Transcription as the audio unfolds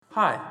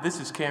Hi, this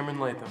is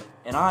Cameron Latham.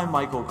 And I'm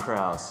Michael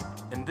Krause.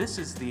 And this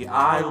is the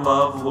I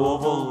Love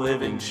Louisville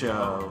Living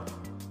Show.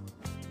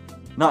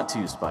 Not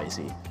too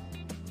spicy.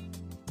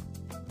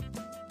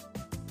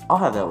 I'll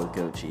have that with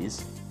goat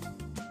cheese.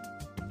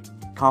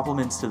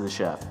 Compliments to the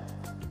chef.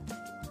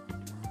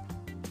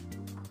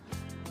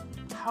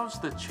 How's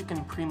the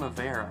chicken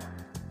primavera?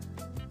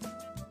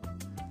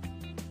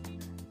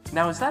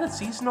 Now, is that a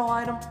seasonal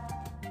item?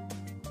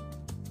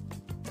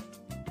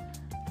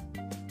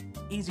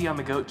 Easy on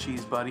the goat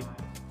cheese, buddy.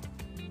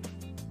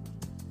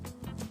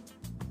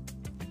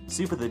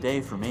 Soup of the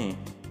day for me.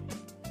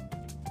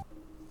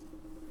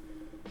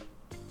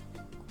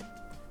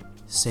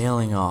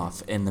 Sailing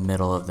off in the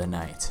middle of the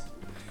night.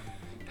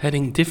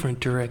 Heading different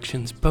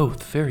directions,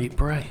 both very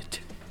bright.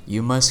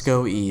 You must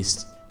go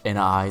east, and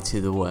I to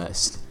the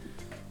west.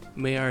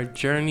 May our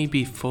journey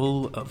be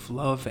full of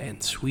love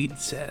and sweet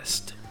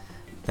zest.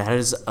 That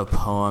is a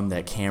poem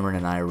that Cameron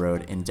and I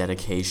wrote in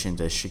dedication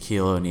to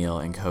Shaquille O'Neal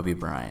and Kobe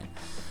Bryant.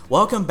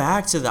 Welcome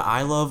back to the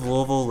I Love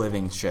Louisville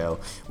Living Show.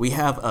 We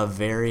have a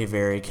very,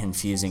 very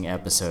confusing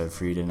episode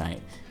for you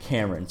tonight.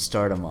 Cameron,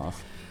 start them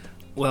off.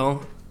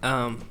 Well,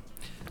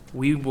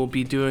 we will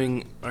be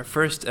doing our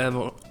first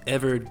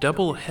ever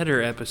double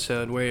header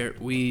episode where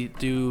we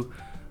do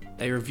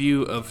a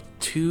review of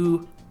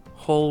 2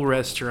 whole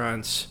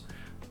restaurants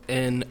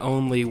in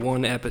only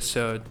one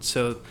episode.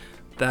 So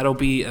that'll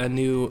be a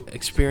new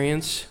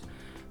experience.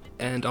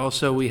 And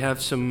also we have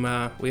some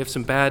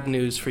bad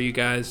news for you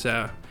guys.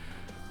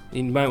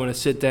 You might want to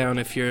sit down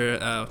if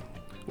you're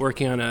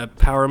working on a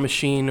power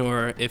machine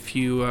or if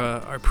you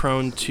are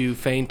prone to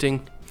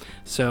fainting.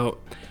 So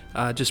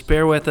just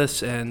bear with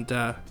us and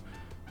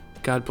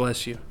God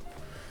bless you.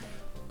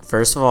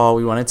 First of all,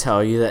 we want to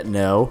tell you that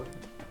no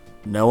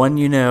one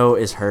you know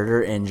is hurt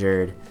or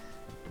injured.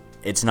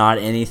 It's not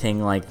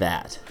anything like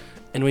that.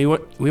 And we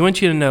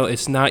want you to know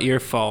it's not your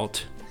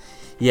fault.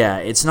 Yeah,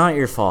 it's not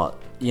your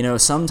fault. You know,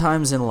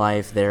 sometimes in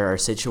life there are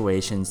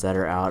situations that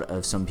are out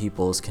of some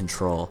people's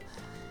control.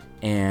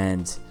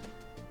 And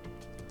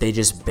they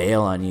just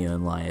bail on you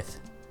in life,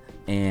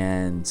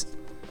 and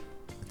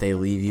they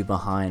leave you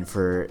behind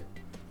for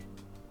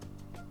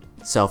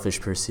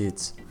selfish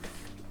pursuits.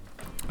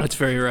 That's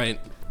very right.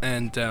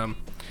 And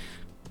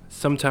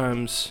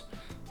sometimes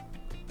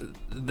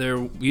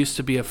there used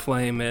to be a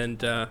flame,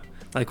 and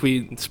like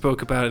we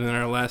spoke about in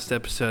our last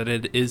episode,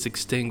 it is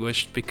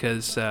extinguished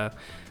because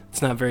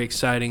it's not very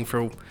exciting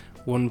for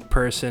one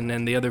person,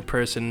 and the other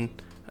person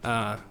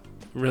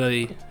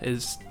really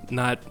is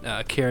not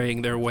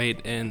carrying their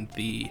weight in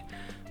the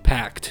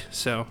pact.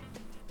 So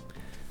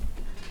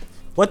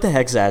what the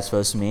heck's that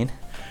supposed to mean?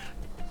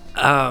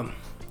 I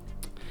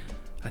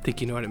think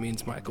you know what it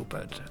means, Michael,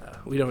 but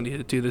we don't need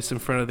to do this in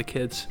front of the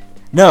kids.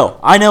 No,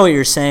 I know what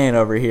you're saying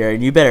over here,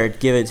 and you better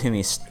give it to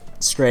me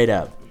straight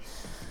up.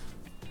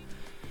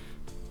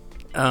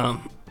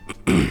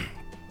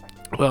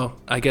 Well,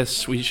 I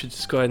guess we should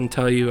just go ahead and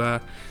tell you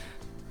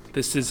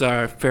this is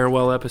our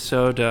farewell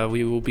episode.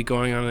 We will be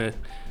going on an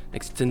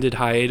extended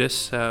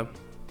hiatus.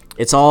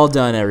 It's all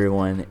done,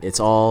 everyone. It's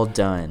all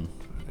done.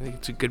 I think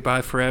it's a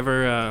goodbye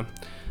forever.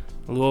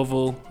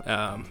 Louisville,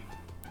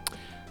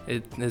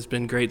 it has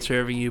been great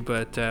serving you,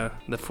 but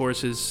the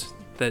forces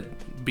that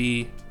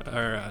be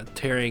are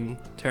tearing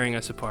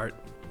us apart.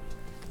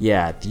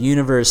 Yeah, the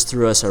universe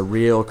threw us a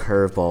real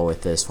curveball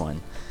with this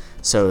one.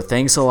 So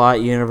thanks a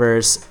lot,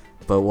 universe,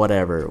 but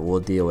whatever,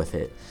 we'll deal with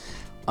it.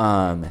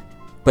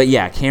 But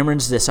yeah,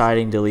 Cameron's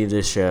deciding to leave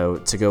this show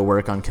to go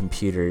work on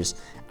computers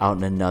out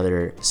in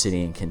another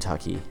city in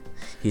Kentucky.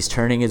 He's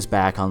turning his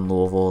back on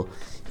Louisville.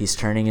 He's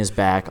turning his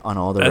back on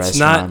all the restaurants.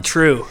 That's not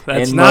true.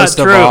 That's and not most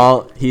true. of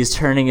all, he's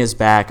turning his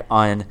back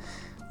on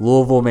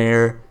Louisville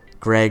Mayor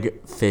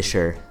Greg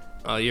Fisher.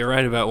 Oh, you're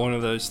right about one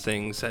of those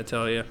things, I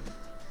tell you.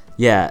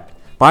 Yeah.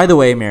 By the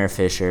way, Mayor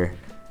Fisher,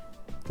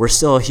 we're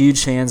still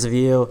huge fans of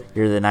you.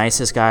 You're the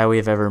nicest guy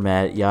we've ever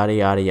met, yada,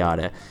 yada,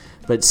 yada.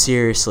 But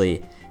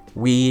seriously,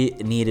 we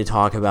need to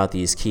talk about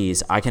these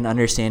keys. I can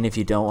understand if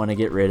you don't want to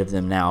get rid of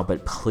them now,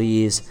 but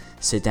please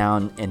sit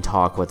down and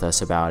talk with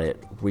us about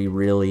it. We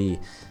really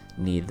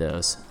need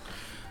those.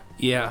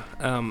 Yeah,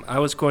 I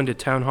was going to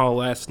town hall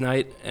last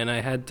night, and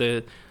I had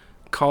to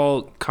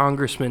call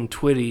Congressman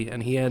Twitty,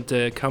 and he had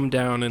to come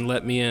down and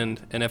let me in.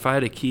 And if I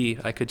had a key,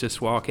 I could just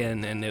walk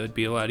in, and it would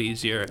be a lot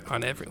easier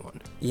on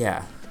everyone.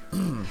 Yeah.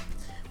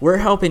 We're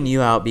helping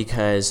you out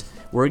because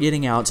we're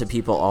getting out to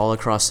people all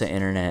across the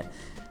internet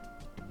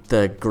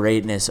the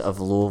greatness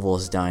of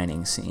Louisville's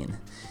dining scene.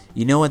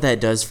 You know what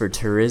that does for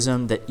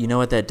tourism? You know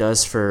what that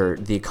does for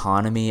the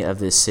economy of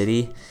this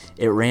city?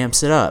 It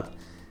ramps it up.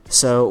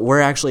 So we're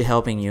actually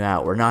helping you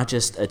out. We're not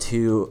just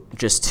two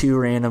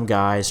random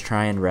guys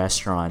trying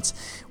restaurants.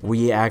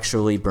 We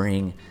actually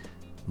bring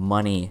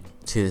money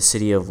to the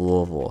city of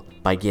Louisville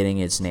by getting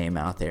its name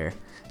out there.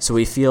 So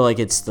we feel like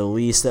it's the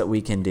least that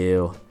we can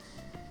do.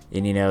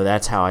 And you know,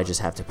 that's how I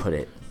just have to put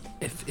it.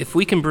 If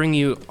we can bring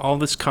you all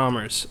this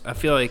commerce, I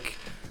feel like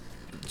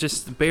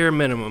just the bare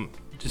minimum,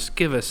 just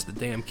give us the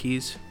damn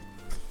keys.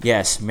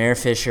 Yes, Mayor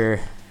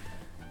Fisher,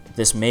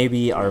 this may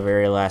be our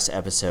very last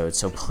episode,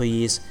 so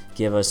please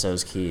give us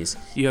those keys.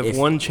 You have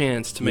one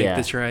chance to make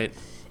this right.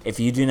 If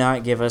you do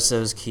not give us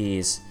those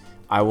keys,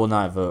 I will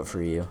not vote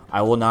for you.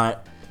 I will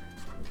not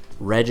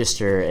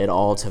register at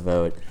all to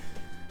vote,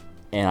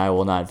 and I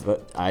will not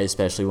vote. I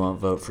especially won't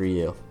vote for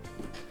you.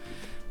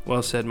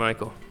 Well said,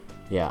 Michael.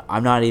 Yeah,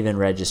 I'm not even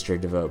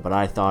registered to vote, but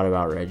I thought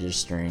about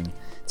registering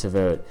to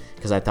vote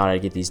because I thought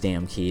I'd get these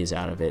damn keys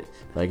out of it.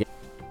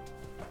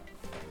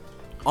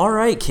 All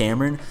right,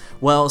 Cameron.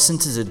 Well,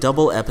 since it's a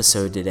double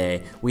episode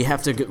today, we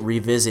have to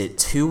revisit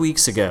 2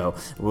 weeks ago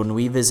when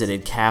we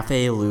visited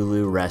Cafe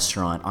Lulu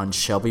restaurant on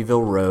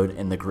Shelbyville Road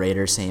in the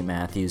greater St.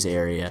 Matthews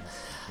area.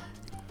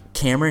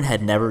 Cameron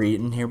had never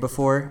eaten here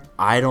before.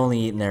 I'd only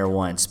eaten there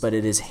once, but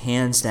it is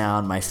hands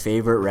down my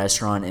favorite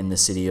restaurant in the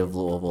city of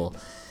Louisville.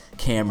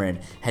 Cameron,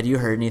 had you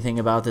heard anything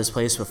about this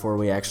place before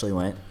we actually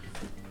went?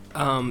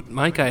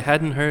 Mike, I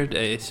hadn't heard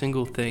a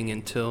single thing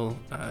until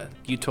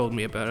you told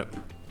me about it.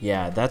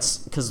 Yeah, that's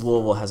because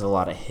Louisville has a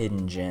lot of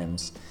hidden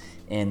gems,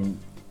 and,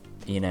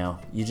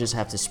 you just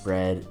have to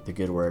spread the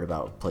good word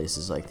about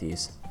places like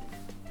these.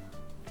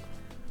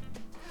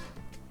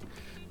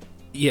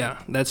 Yeah,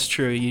 that's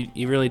true.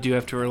 You really do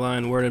have to rely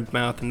on word of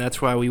mouth, and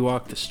that's why we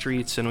walk the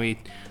streets and we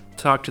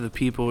talk to the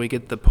people, we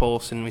get the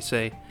pulse, and we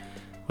say,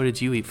 "What did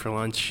you eat for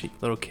lunch,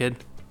 little kid?"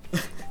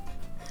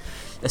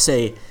 I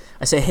say,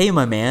 "Hey,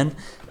 my man,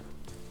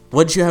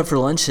 what did you have for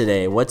lunch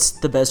today? What's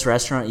the best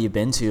restaurant you've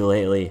been to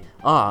lately?"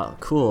 Ah,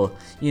 cool.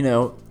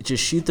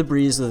 Just shoot the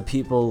breeze with the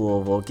people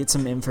of Louisville, get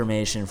some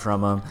information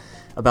from them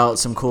about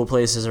some cool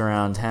places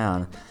around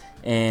town.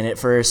 And at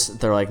first,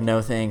 they're like,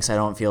 "No thanks, I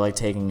don't feel like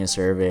taking a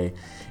survey."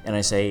 And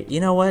I say, "You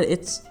know what?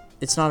 It's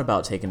not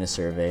about taking a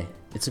survey.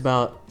 It's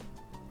about..."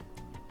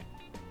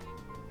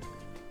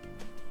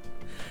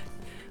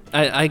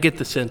 I get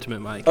the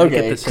sentiment, Mike. Okay,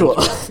 I get the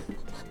cool.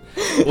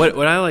 Sentiment.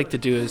 What I like to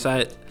do is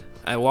I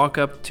walk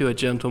up to a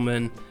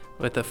gentleman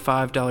with a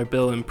 $5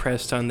 bill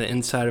impressed on the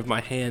inside of my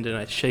hand, and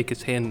I shake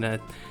his hand, and I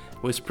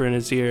whisper in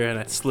his ear, and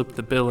I slip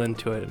the bill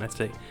into it, and I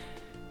say,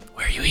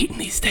 "Where are you eating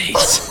these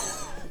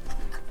days?"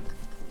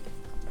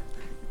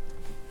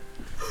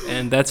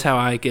 And that's how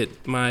I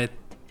get my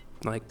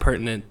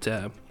pertinent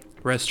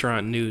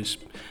restaurant news,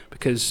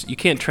 because you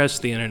can't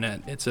trust the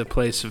internet. It's a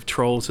place of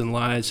trolls and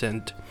lies,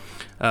 and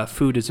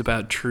food is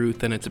about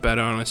truth, and it's about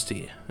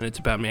honesty, and it's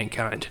about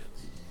mankind.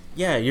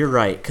 Yeah, you're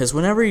right, because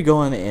whenever you go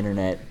on the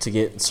internet to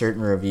get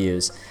certain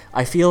reviews,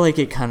 I feel like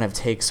it kind of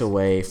takes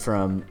away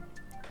from,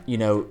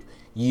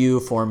 you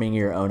forming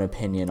your own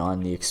opinion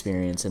on the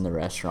experience in the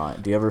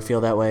restaurant. Do you ever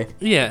feel that way?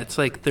 Yeah, it's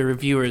like the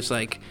reviewer's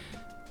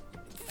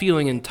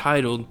feeling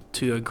entitled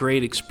to a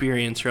great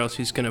experience, or else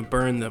he's going to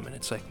burn them. And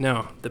it's like,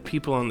 no, the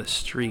people on the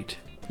street.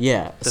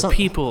 Yeah.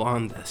 People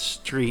on the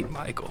street,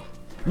 Michael.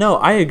 No,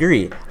 I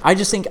agree. I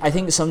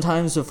think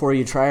sometimes before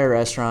you try a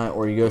restaurant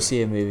or you go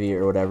see a movie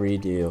or whatever you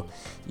do,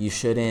 you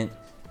shouldn't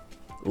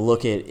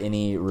look at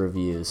any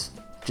reviews.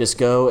 Just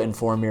go and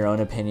form your own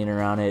opinion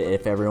around it.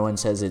 If everyone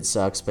says it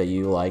sucks but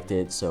you liked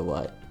it, so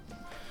what?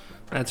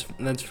 That's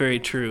very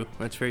true.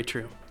 That's very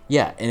true.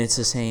 Yeah, and it's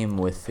the same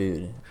with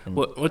food.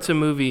 What's a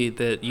movie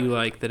that you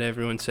like that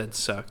everyone said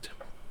sucked?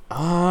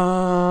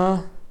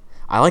 I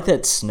like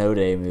that Snow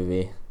Day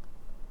movie.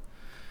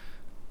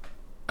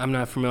 I'm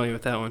not familiar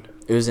with that one.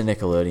 It was a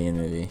Nickelodeon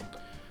movie.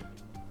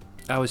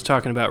 I was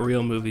talking about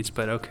real movies,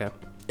 but okay.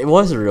 It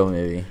was a real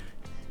movie.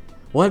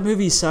 What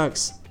movie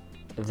sucks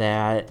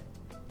that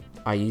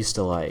I used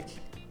to like?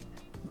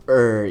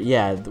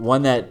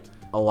 One that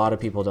a lot of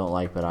people don't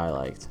like, but I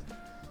liked.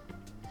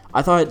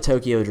 I thought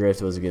Tokyo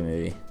Drift was a good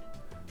movie.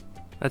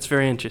 That's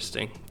very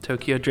interesting.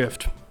 Tokyo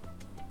Drift.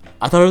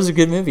 I thought it was a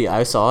good movie.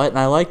 I saw it and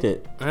I liked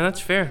it. That's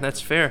fair. That's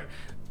fair.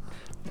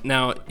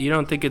 Now, you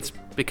don't think it's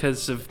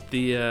because of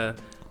the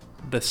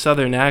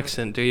southern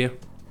accent, do you?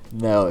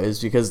 No, it's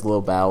because Lil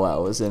Bow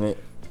Wow was in it.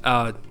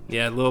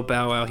 Yeah, Lil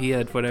Bow Wow. He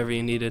had whatever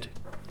you needed.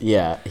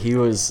 Yeah, he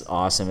was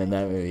awesome in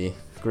that movie.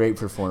 Great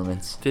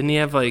performance. Didn't he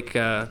have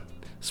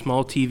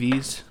small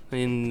TVs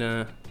in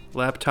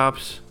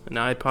laptops and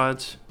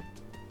iPods?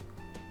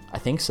 I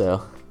think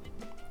so.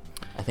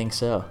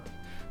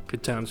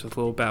 Good times with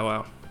Lil Bow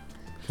Wow.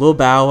 Lil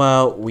Bow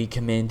Wow, we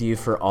commend you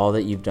for all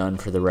that you've done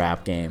for the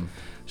rap game.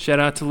 Shout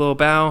out to Lil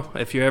Bow.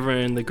 If you're ever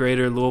in the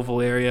greater Louisville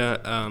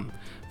area,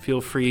 feel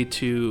free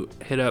to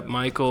hit up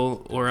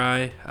Michael or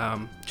I.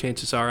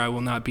 Chances are I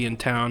will not be in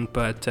town,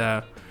 but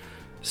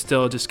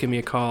still, just give me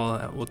a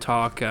call. We'll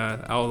talk.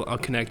 I'll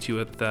connect you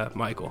with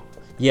Michael.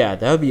 Yeah,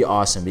 that would be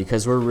awesome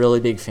because we're really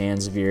big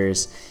fans of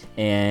yours.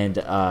 And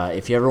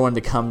if you ever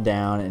wanted to come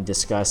down and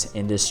discuss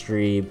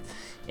industry,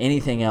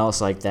 anything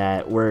else like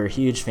that, we're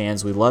huge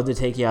fans. We'd love to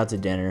take you out to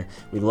dinner.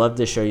 We'd love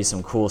to show you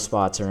some cool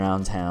spots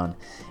around town.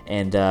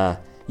 And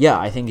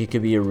I think it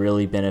could be a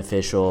really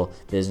beneficial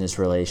business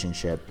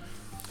relationship.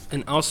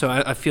 And also,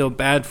 I feel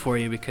bad for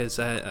you because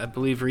I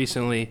believe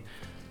recently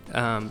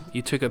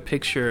you took a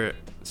picture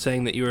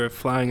saying that you were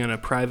flying on a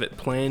private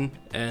plane,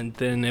 and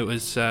then it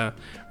was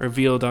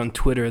revealed on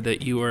Twitter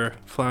that you were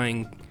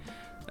flying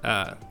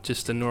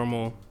just a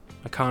normal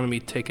economy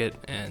ticket,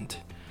 and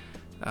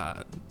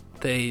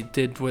they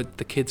did what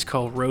the kids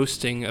call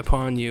roasting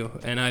upon you,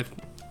 and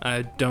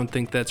I don't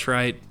think that's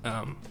right.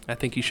 I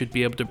think you should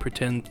be able to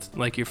pretend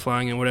like you're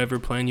flying in whatever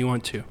plane you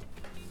want to.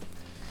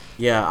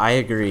 Yeah, I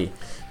agree.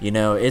 You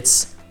know,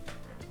 it's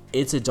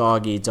a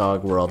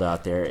dog-eat-dog world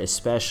out there,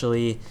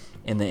 especially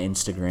in the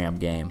Instagram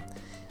game.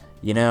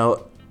 You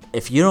know,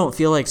 if you don't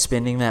feel like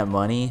spending that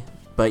money,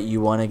 but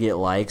you want to get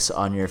likes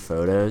on your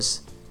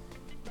photos,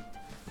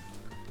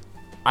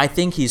 I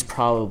think he's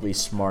probably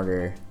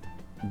smarter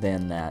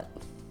than that.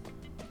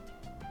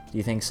 Do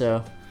you think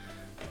so?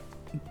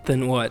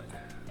 Then what?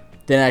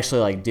 Than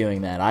actually, like,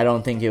 doing that. I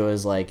don't think it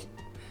was, like...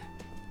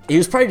 He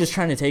was probably just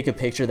trying to take a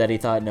picture that he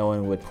thought no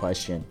one would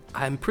question.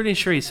 I'm pretty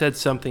sure he said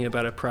something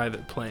about a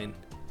private plane.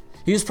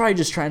 He was probably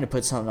just trying to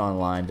put something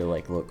online to,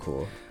 like, look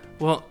cool.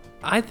 Well,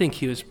 I think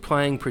he was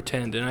playing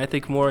pretend, and I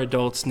think more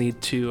adults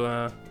need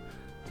to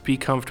be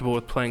comfortable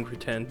with playing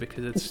pretend,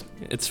 because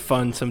it's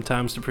fun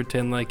sometimes to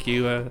pretend like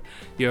you're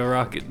a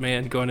rocket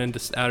man going into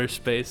outer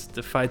space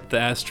to fight the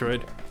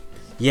asteroid.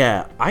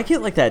 Yeah, I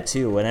get like that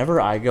too. Whenever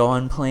I go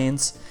on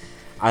planes,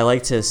 I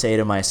like to say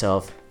to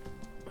myself,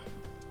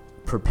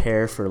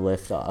 prepare for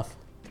liftoff.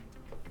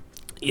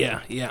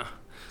 Yeah.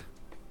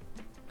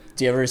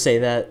 Do you ever say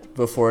that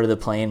before the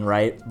plane,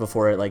 right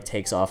before it like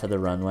takes off of the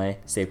runway?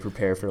 Say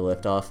prepare for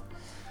liftoff?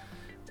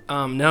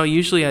 No,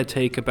 usually I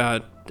take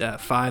about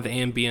 5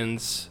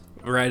 Ambiens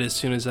right as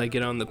soon as I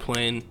get on the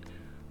plane,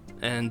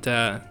 and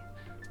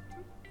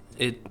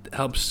it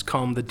helps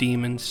calm the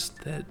demons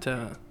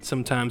that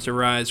sometimes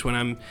arise when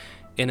I'm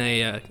in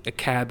a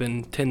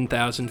cabin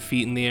 10,000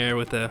 feet in the air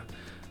with a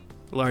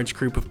large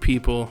group of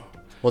people.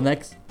 Well,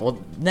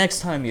 next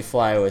time you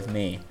fly with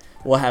me,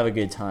 we'll have a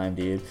good time,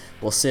 dude.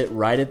 We'll sit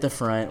right at the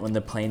front when the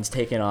plane's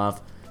taking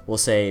off. We'll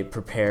say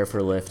prepare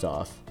for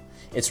liftoff.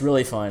 It's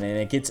really fun, and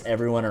it gets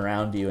everyone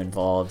around you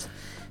involved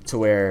to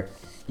where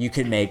you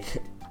can make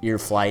your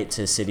flight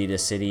to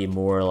city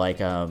more like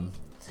a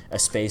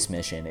space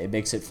mission. It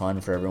makes it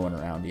fun for everyone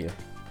around you.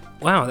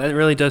 Wow, that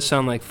really does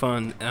sound like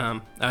fun.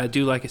 I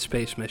do like a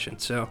space mission,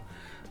 so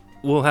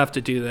we'll have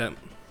to do that.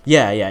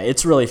 Yeah,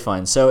 it's really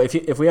fun. So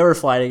if we ever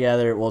fly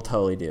together, we'll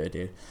totally do it,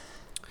 dude.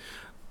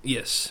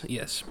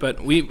 Yes,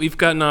 but we've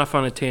gotten off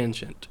on a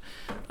tangent.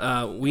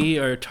 We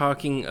are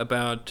talking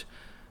about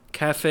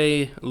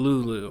Cafe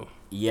Lulu.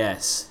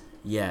 Yes,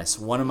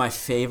 one of my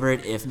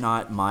favorite, if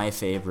not my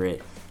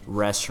favorite,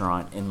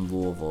 restaurant in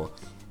Louisville.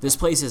 This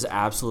place is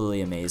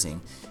absolutely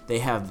amazing. They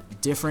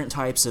have different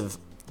types of,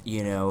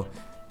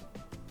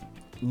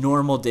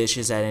 normal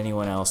dishes that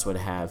anyone else would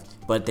have,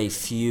 but they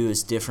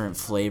fuse different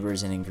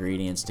flavors and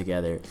ingredients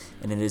together,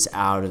 and it is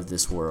out of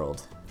this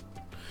world.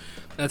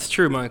 That's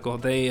true, Michael.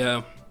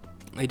 They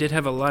did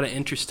have a lot of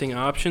interesting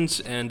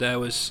options, and I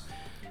was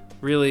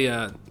really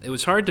it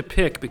was hard to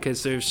pick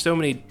because there's so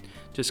many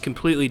just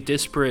completely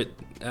disparate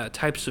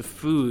types of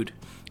food.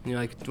 And you're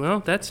like, well,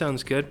 that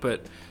sounds good,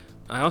 but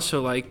I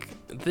also like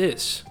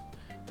this.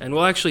 And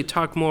we'll actually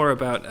talk more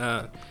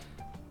about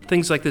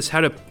things like this,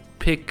 how to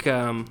pick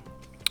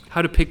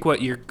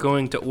what you're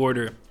going to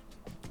order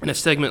in a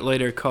segment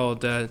later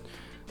called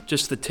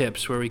Just the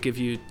Tips, where we give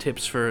you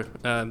tips for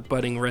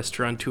budding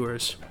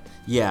restaurateurs.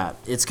 Yeah,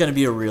 it's going to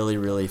be a really,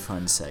 really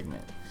fun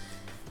segment.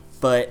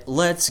 But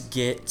let's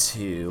get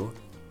to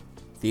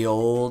the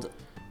old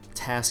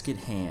task at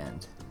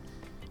hand.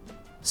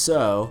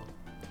 So,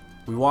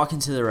 we walk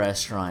into the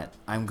restaurant.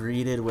 I'm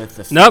greeted with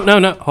the...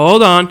 No.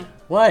 Hold on.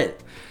 What?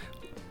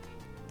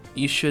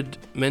 You should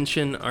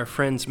mention our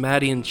friends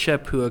Maddie and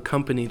Shep who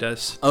accompanied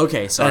us.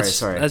 Okay,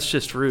 sorry. That's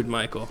just rude,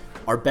 Michael.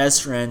 Our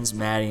best friends,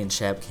 Maddie and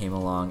Shep, came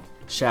along.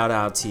 Shout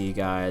out to you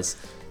guys.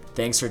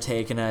 Thanks for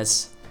taking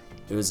us.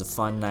 It was a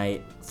fun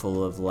night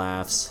full of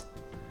laughs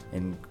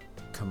and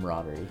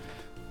camaraderie.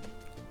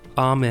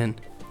 Amen.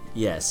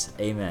 Yes,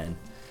 amen.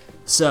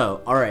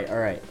 So, all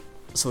right.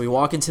 So we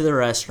walk into the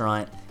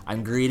restaurant.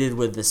 I'm greeted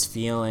with this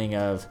feeling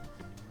of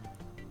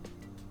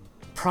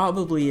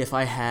probably if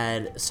I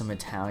had some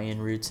Italian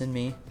roots in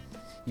me,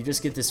 you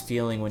just get this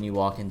feeling when you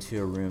walk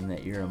into a room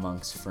that you're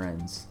amongst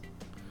friends.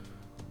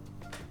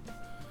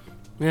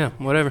 Yeah,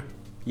 whatever.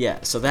 Yeah,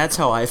 so that's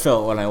how I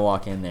felt when I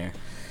walk in there.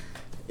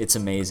 It's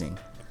amazing.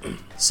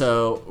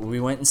 So we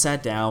went and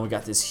sat down. We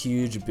got this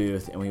huge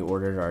booth, and we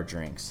ordered our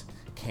drinks.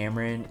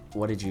 Cameron,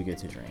 what did you get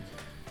to drink?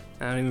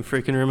 I don't even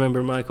freaking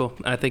remember, Michael.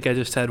 I think I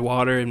just had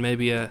water and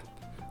maybe a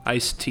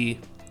iced tea.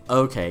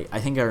 Okay,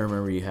 I think I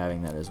remember you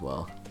having that as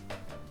well.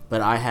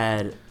 But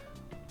I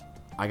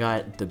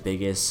got the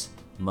biggest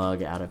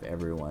mug out of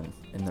everyone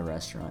in the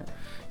restaurant.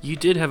 You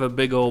did have a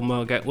big old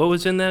mug. What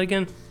was in that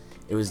again?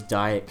 It was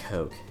Diet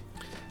Coke.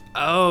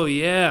 Oh,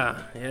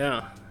 yeah.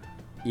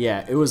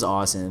 Yeah, it was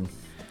awesome.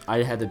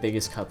 I had the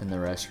biggest cup in the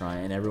restaurant,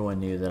 and everyone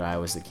knew that I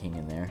was the king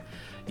in there.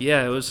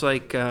 Yeah, it was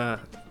like,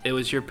 it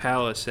was your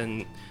palace,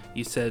 and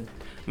you said,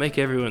 make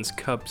everyone's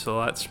cups a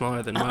lot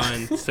smaller than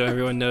mine, so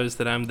everyone knows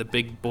that I'm the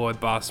big boy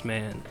boss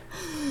man.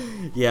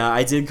 Yeah,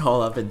 I did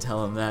call up and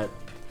tell them that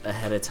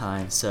ahead of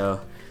time,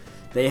 so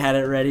they had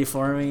it ready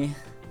for me.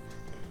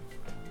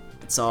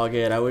 It's all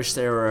good. I wish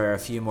there were a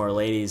few more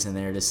ladies in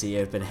there to see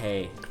it, but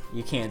hey,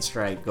 You can't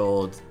strike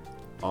gold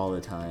all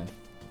the time.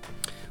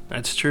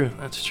 That's true.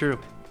 That's true.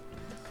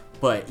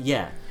 But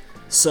yeah,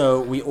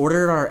 so we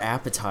ordered our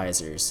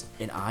appetizers,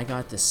 and I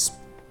got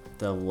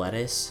the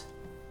lettuce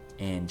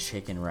and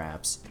chicken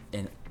wraps,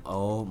 and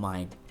oh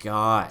my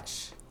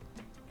gosh,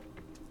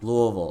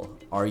 Louisville,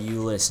 are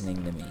you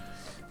listening to me?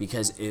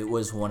 Because it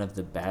was one of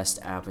the best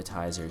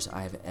appetizers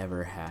I've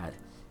ever had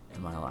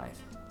in my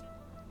life.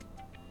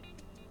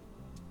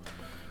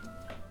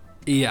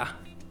 Yeah.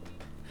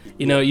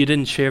 You know, you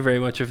didn't share very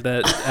much of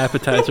that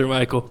appetizer,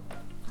 Michael.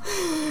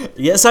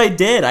 Yes, I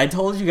did. I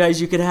told you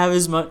guys you could have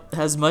as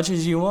much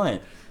as you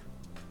want.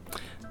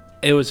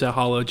 It was a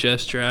hollow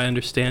gesture, I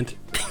understand.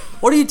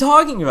 What are you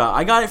talking about?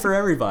 I got it for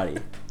everybody.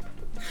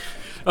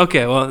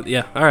 Okay, well,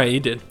 yeah. All right, you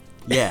did.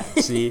 Yeah,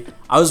 see?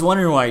 I was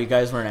wondering why you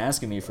guys weren't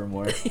asking me for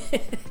more.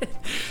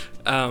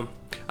 I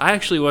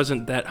actually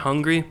wasn't that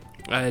hungry.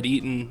 I had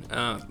eaten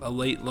a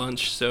late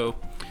lunch, so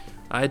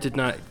I did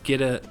not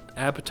get an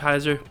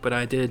appetizer, but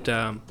I did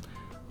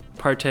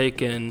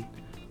partake in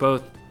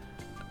both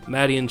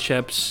Maddie and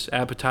Shep's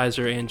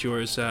appetizer and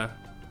yours a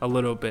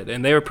little bit,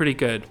 and they were pretty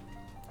good.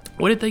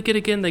 What did they get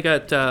again? They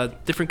got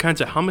different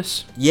kinds of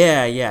hummus?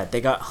 Yeah.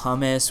 They got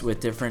hummus with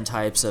different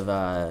types of,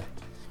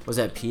 was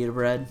that pita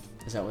bread?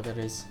 Is that what that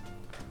is?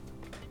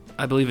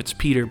 I believe it's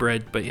pita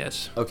bread, but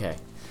yes. Okay.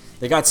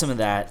 They got some of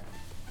that,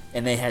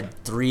 and they had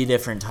 3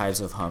 different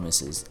types of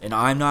hummuses. And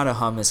I'm not a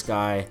hummus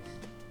guy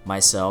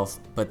myself,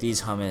 but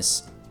these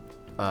hummus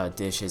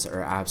dishes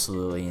are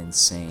absolutely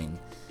insane.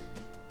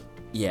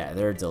 Yeah,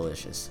 they're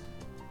delicious.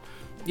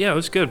 Yeah, it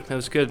was good. It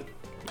was good.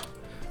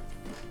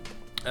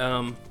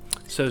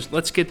 So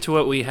let's get to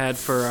what we had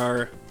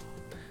for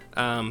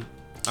our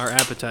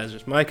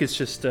appetizers. Mike has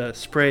just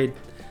sprayed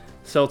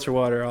seltzer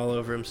water all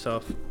over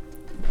himself.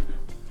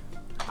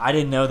 I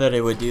didn't know that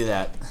it would do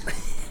that.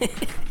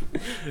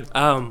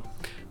 All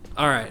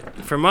right.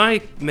 For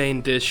my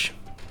main dish,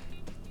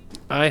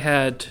 I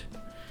had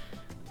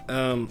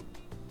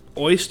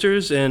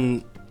oysters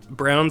and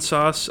brown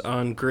sauce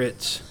on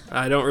grits.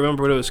 I don't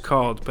remember what it was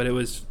called, but it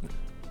was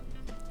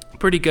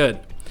pretty good.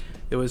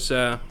 It was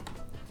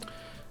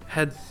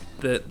had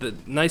the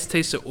nice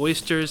taste of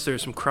oysters.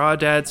 There's some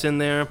crawdads in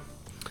there.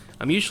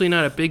 I'm usually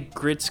not a big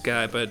grits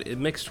guy, but it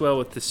mixed well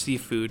with the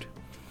seafood.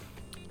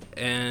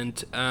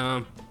 And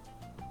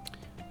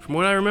from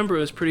what I remember,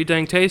 it was pretty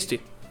dang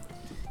tasty.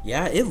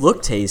 Yeah, it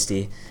looked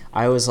tasty.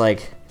 I was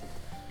like,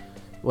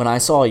 when I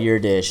saw your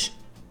dish,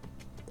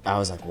 I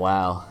was like,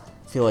 wow,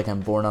 I feel like I'm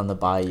born on the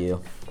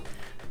bayou.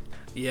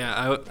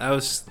 Yeah, I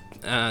was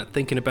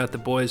thinking about the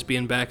boys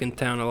being back in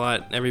town a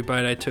lot. Every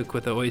bite I took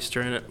with an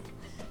oyster in it.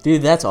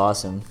 Dude, that's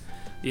awesome.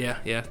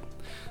 Yeah.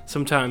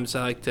 Sometimes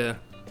I like to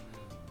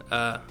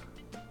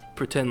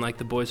pretend like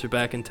the boys are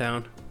back in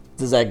town.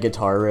 Does that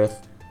guitar riff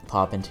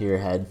pop into your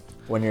head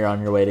when you're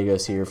on your way to go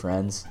see your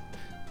friends?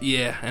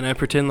 Yeah, and I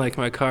pretend like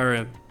my car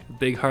a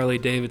big Harley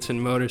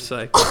Davidson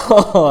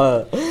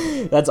motorcycle.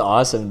 That's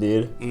awesome,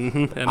 dude.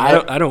 Mm-hmm. And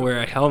I don't wear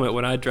a helmet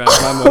when I drive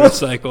my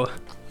motorcycle.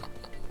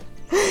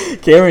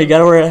 Cameron, you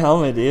gotta wear a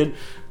helmet, dude.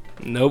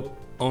 Nope.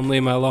 Only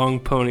my long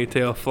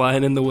ponytail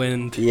flying in the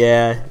wind.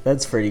 Yeah,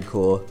 that's pretty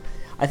cool.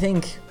 I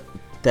think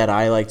that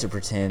I like to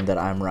pretend that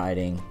I'm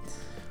riding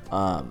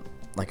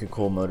like a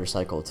cool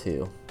motorcycle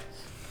too.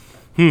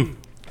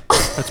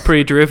 That's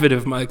pretty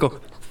derivative, Michael.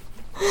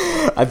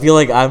 I feel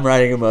like I'm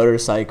riding a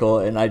motorcycle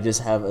and I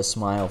just have a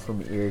smile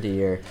from ear to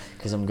ear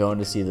because I'm going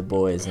to see the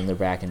boys and they're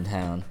back in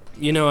town.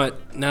 You know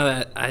what? Now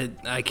that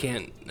I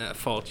can't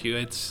fault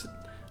you.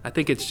 I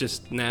think it's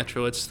just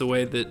natural. It's the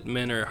way that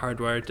men are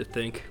hardwired to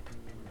think.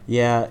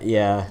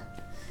 Yeah.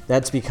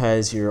 That's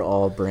because you're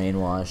all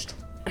brainwashed.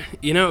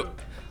 You know,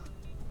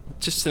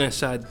 just an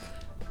aside,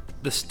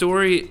 the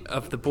story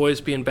of the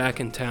boys being back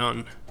in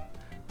town,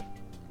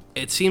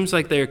 it seems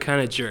like they're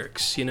kind of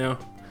jerks, you know?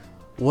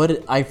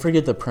 I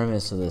forget the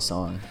premise of the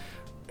song.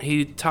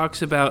 He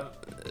talks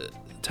about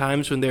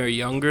times when they were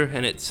younger,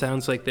 and it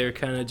sounds like they're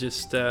kind of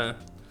just, I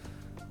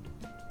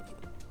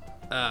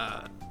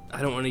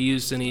don't want to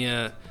use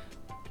any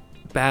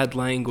bad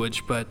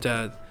language, but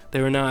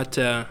they were not,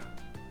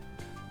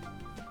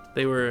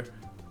 they were,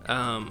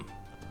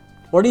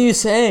 What are you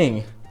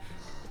saying?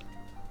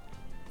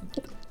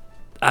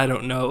 I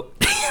don't know.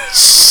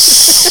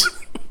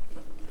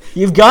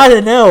 You've got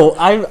to know.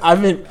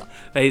 I've been...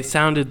 They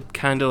sounded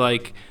kind of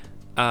like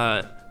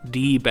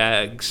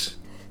D-bags.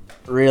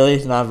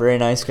 Really? Not very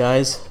nice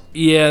guys?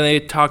 Yeah, they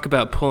talk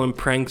about pulling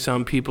pranks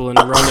on people and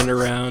running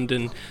around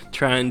and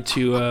trying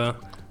to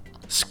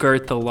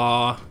skirt the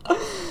law.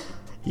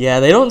 Yeah,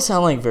 they don't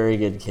sound like very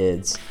good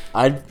kids.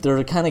 They're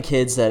the kind of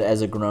kids that,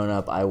 as a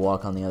grown-up, I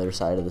walk on the other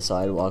side of the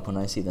sidewalk when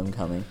I see them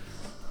coming.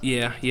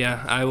 Yeah,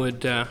 I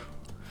would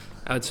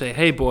say,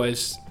 hey,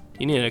 boys,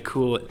 you need to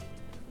cool it.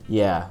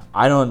 Yeah,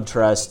 I don't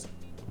trust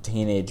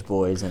teenage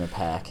boys in a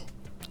pack.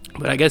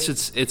 But I guess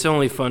it's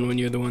only fun when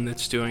you're the one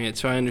that's doing it,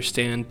 so I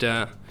understand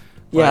why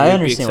I you'd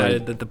understand be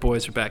excited that the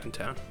boys are back in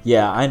town.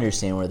 Yeah, I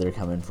understand where they're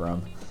coming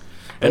from.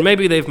 And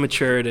maybe they've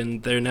matured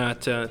and they're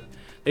not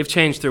they've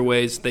changed their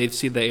ways. They've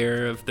seen the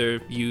era of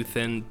their youth,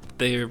 and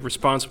they're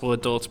responsible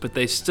adults, but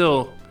they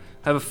still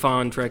have a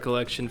fond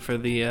recollection for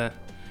the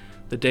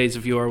days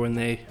of yore when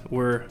they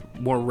were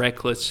more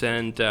reckless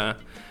and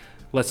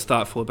less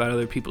thoughtful about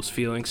other people's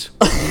feelings.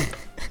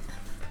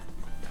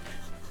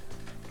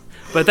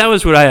 But that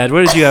was what I had.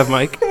 What did you have,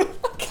 Mike?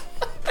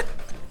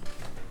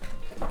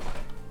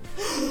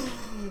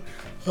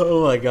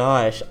 Oh my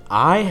gosh.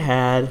 I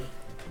had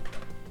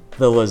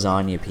the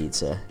lasagna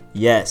pizza.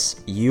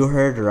 Yes, you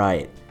heard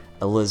right.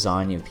 A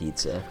lasagna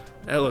pizza.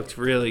 That looked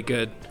really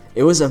good.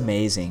 It was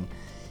amazing.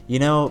 You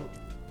know,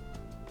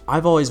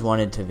 I've always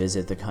wanted to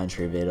visit the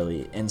country of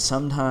Italy, and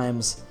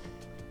sometimes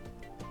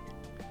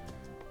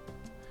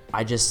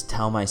I just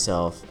tell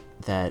myself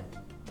that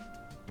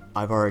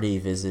I've already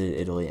visited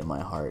Italy in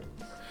my heart.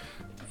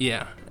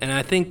 Yeah, and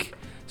I think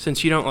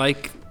since you don't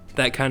like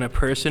that kind of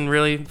person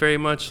really very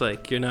much,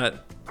 like you're not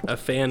a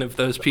fan of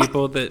those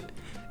people, that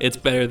it's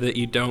better that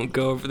you don't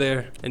go over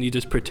there and you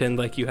just pretend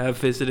like you have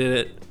visited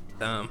it,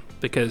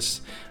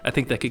 because I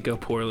think that could go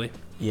poorly.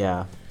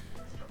 Yeah.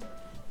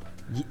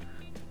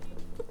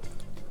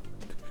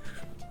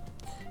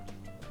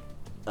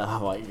 Oh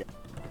my god.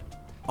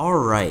 All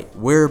right,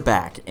 we're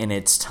back, and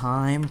it's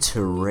time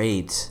to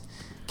rate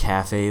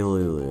Cafe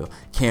Lulu.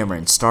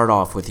 Cameron, start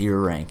off with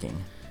your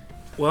ranking.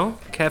 Well,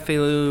 Cafe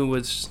Lulu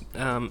was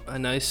a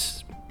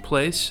nice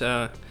place.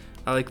 I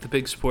like the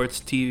big sports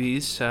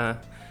TVs.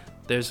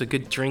 There's a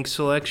good drink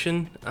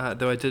selection,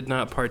 though I did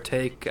not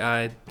partake.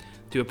 I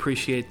do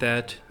appreciate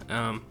that.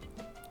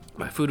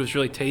 My food was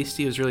really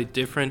tasty. It was really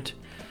different.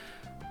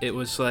 It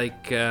was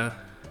like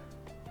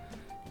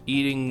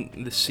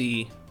eating the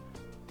sea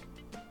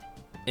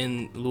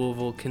in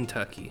Louisville,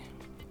 Kentucky.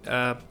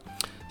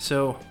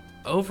 So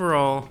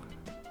overall,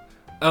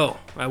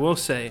 I will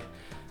say,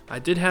 I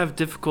did have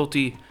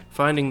difficulty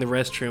finding the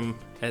restroom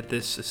at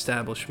this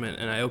establishment,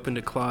 and I opened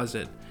a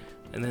closet,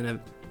 and then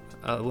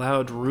a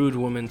loud, rude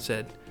woman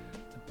said,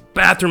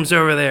 "Bathroom's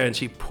over there," and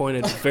she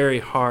pointed very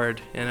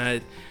hard, and I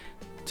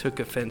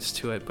took offense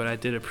to it, but I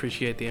did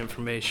appreciate the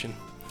information.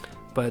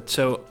 But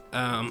so,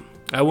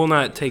 I will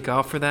not take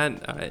off for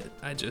that.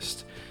 I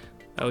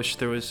wish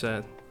there was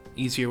a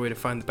easier way to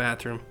find the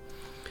bathroom.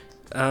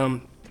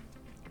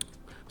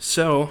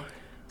 So,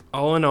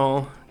 all in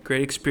all,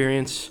 great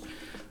experience.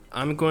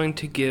 I'm going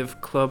to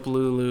give Club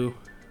Lulu.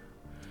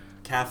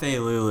 Cafe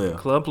Lulu.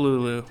 Club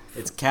Lulu.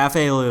 It's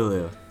Cafe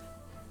Lulu.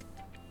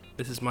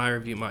 This is my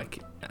review,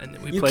 Mike. And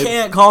You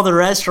can't call the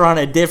restaurant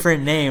a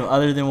different name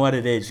other than what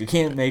it is. You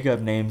can't make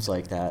up names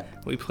like that.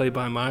 We play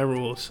by my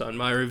rules on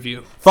my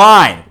review.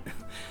 Fine.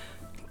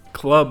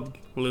 Club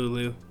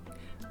Lulu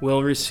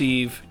will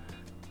receive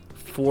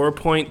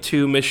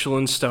 4.2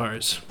 Michelin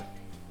stars.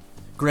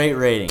 Great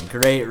rating.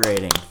 Great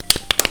rating.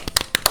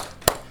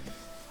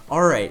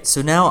 All right,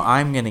 so now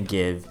I'm going to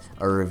give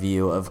a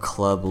review of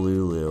Club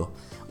Lulu.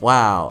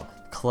 Wow,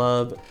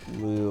 Club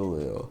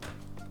Lulu.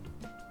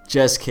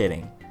 Just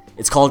kidding.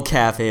 It's called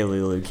Cafe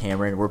Lulu,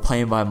 Cameron. We're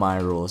playing by my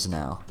rules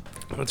now.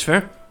 That's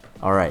fair.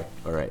 All right.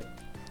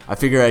 I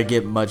figure I'd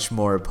get much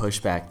more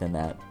pushback than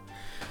that.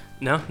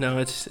 No,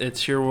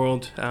 it's your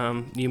world.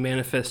 You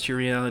manifest your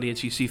reality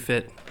as you see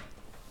fit.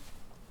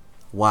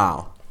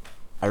 When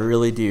I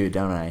really do,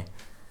 don't I?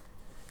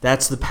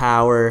 That's the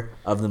power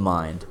of the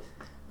mind.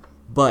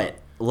 But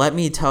let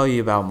me tell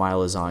you about my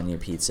lasagna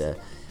pizza.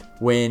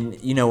 When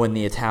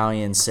the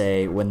Italians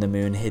say, when the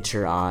moon hits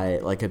your eye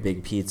like a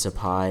big pizza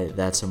pie,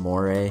 that's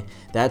amore.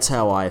 That's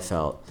how I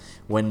felt.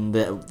 When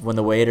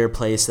the waiter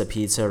placed the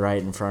pizza right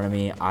in front of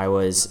me, I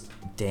was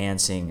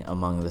dancing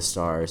among the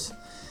stars.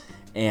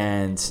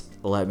 And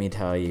let me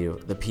tell you,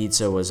 the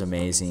pizza was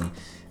amazing.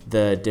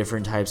 The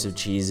different types of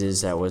cheeses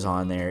that was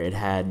on there, it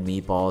had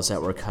meatballs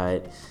that were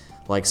cut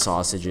like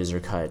sausages are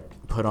cut,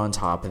 put on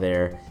top of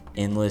there,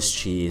 endless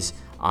cheese.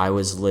 I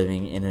was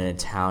living in an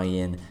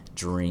Italian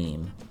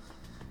dream.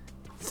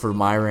 For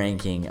my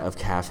ranking of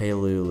Cafe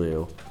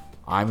Lulu,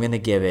 I'm going to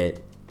give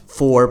it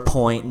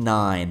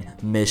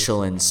 4.9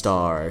 Michelin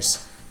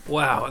stars.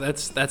 Wow,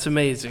 that's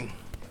amazing.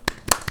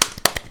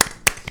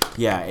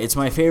 Yeah, it's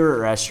my favorite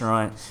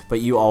restaurant, but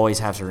you always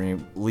have to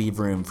leave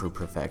room for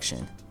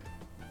perfection.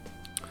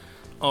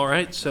 All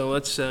right, so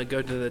let's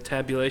go to the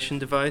tabulation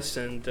device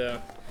and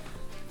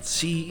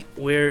see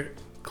where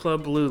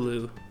Club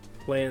Lulu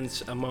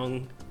lands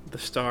among the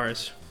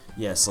stars.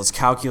 Yes, let's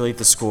calculate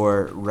the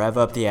score, rev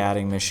up the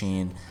adding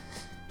machine.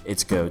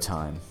 It's go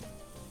time.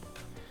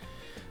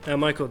 Now,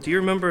 Michael, do you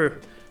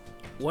remember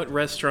what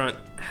restaurant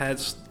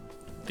has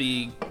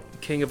the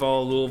King of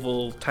All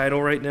Louisville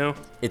title right now?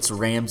 It's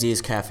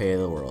Ramsey's Cafe of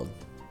the World.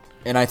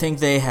 And I think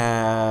they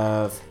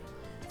have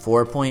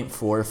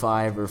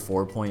 4.45 or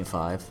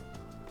 4.5.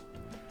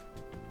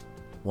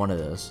 One of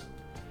those.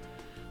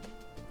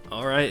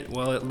 All right,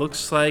 well, it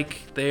looks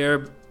like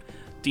they're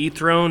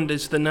dethroned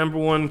as the number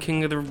one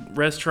king of the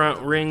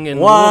restaurant ring in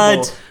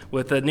Louisville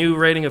with a new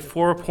rating of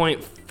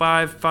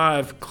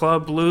 4.55.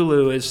 Club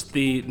Lulu is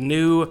the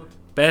new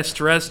best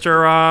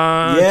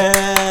restaurant.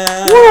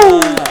 Yeah!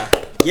 Woo!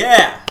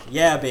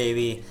 Yeah,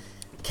 baby.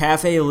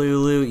 Cafe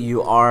Lulu,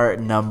 you are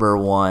number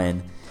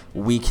one.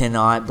 We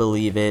cannot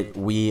believe it.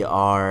 We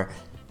are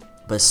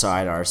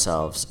beside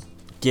ourselves.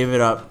 Give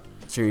it up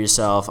for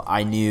yourself.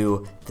 I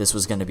knew this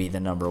was going to be the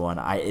number one.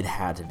 It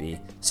had to be.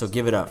 So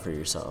give it up for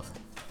yourself.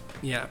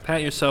 Yeah,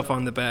 pat yourself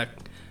on the back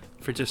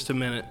for just a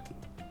minute,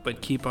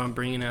 but keep on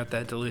bringing out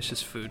that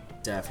delicious food.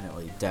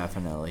 Definitely.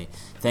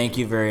 Thank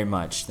you very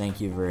much.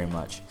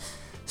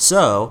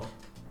 So,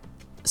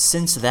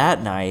 since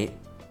that night,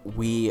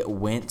 we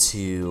went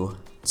to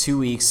 2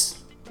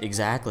 weeks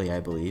exactly, I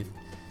believe.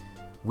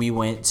 We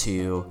went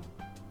to,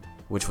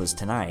 which was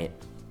tonight,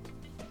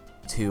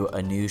 to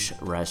Anoush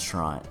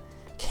Restaurant.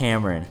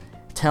 Cameron,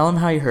 tell him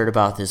how you heard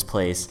about this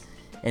place,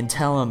 and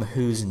tell him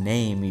whose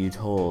name you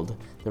told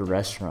the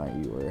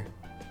restaurant you were.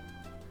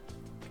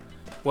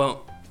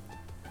 Well,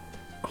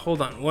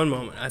 hold on one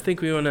moment. I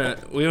think we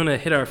wanna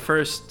hit our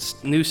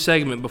first new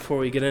segment before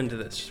we get into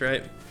this,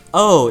 right?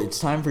 Oh, it's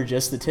time for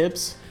Just the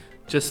Tips?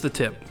 Just the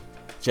tip.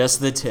 Just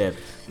the Tip.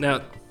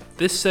 Now,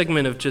 this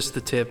segment of Just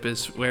the Tip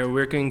is where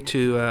we're going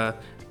to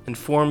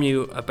inform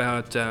you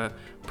about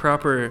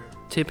proper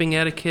tipping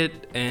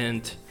etiquette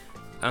and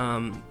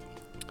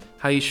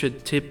how you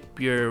should tip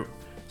your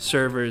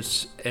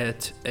servers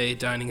at a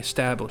dining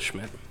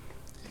establishment.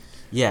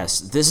 Yes,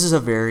 this is a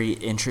very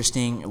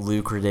interesting,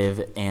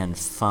 lucrative, and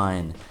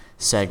fun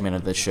segment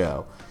of the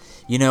show.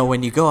 You know,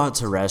 when you go out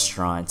to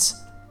restaurants,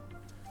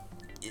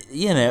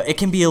 you know, it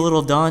can be a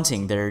little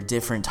daunting. There are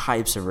different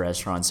types of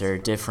restaurants. There are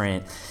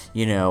different,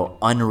 you know,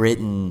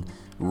 unwritten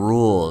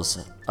rules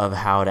of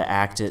how to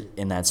act it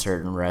in that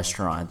certain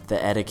restaurant,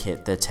 the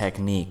etiquette, the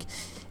technique.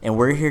 And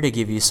we're here to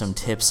give you some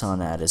tips on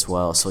that as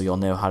well, so you'll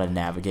know how to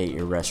navigate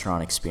your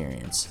restaurant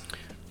experience.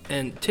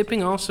 And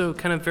tipping also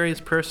kind of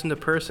varies person to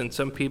person.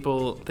 Some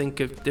people think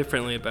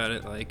differently about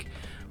it. Like,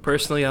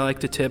 personally, I like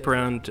to tip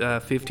around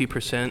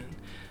 50%.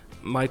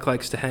 Mike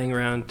likes to hang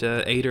around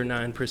 8 or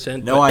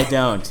 9%. No, I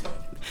don't.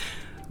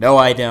 No,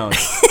 I don't.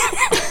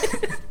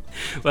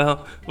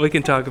 Well, we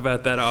can talk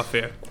about that off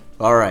air.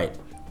 All right.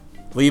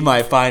 Leave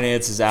my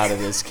finances out of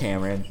this,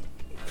 Cameron.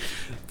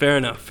 Fair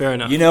enough.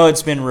 You know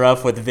it's been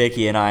rough with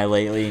Vicky and I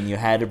lately, and you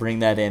had to bring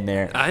that in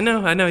there. I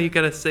know. You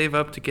got to save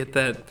up to get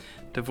that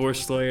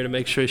divorce lawyer to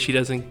make sure she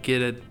doesn't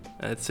get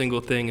a single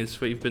thing, is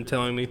what you've been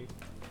telling me.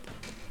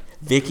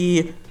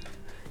 Vicky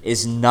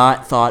is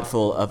not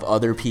thoughtful of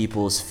other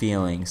people's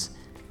feelings.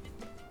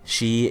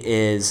 She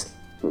is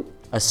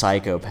a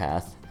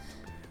psychopath.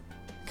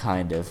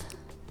 Kind of.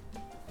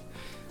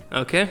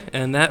 Okay,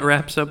 and that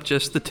wraps up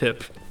Just the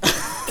Tip.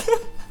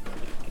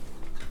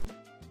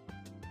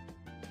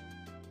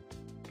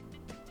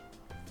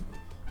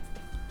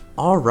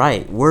 All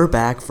right, we're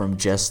back from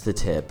Just the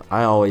Tip.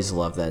 I always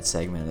love that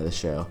segment of the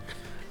show.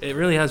 It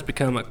really has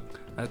become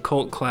a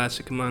cult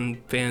classic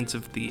among fans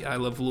of the I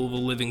Love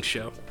Louisville Living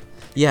show.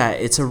 Yeah,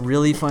 it's a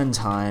really fun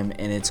time,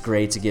 and it's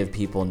great to give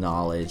people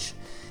knowledge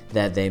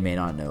that they may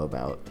not know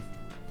about.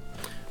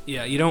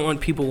 Yeah, you don't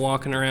want people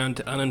walking around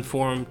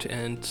uninformed,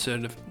 and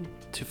sort of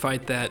to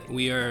fight that,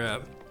 we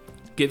are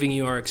giving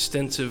you our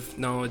extensive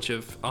knowledge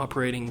of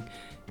operating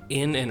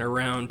in and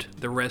around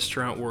the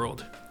restaurant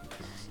world.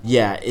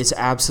 Yeah, it's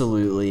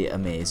absolutely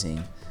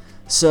amazing.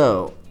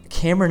 So,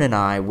 Cameron and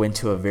I went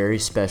to a very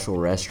special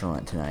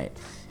restaurant tonight.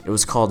 It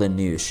was called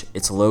Anoush.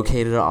 It's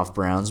located off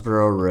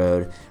Brownsboro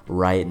Road,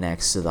 right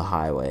next to the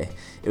highway.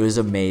 It was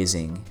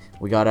amazing.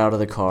 We got out of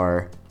the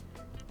car,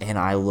 and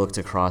I looked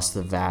across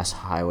the vast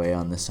highway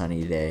on the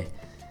sunny day,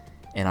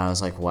 and I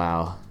was like,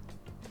 wow,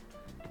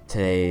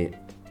 today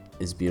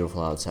is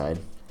beautiful outside.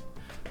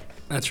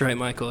 That's right,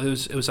 Michael.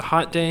 It was a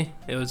hot day,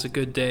 it was a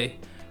good day,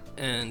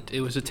 and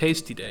it was a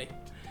tasty day.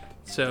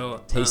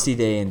 So tasty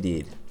day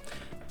indeed.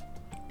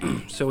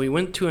 So we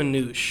went to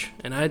Anoush,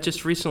 and I had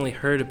just recently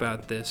heard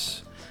about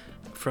this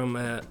from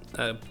a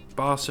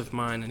boss of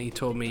mine, and he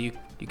told me,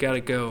 you got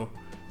to go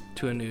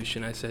to Anoush.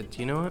 And I said,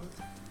 you know what?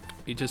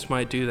 You just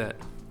might do that.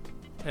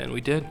 And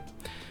we did.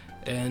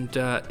 And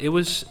it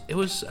was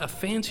a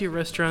fancier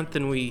restaurant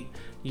than we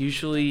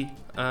usually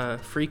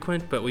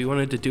frequent, but we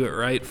wanted to do it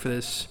right for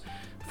this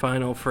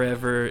final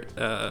forever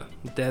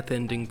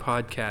death-ending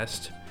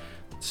podcast.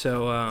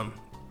 So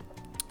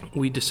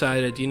we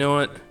decided, you know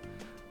what?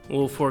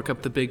 We'll fork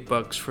up the big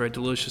bucks for a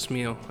delicious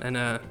meal and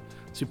a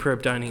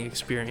superb dining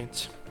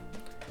experience.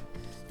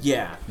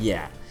 Yeah.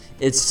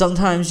 It's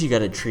sometimes you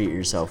gotta treat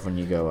yourself when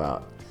you go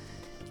out.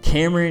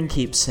 Cameron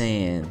keeps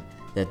saying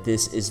that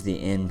this is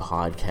the end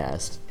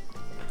podcast,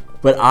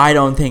 but I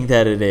don't think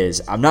that it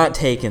is. I'm not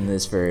taking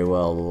this very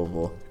well,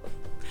 Louisville.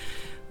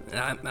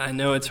 I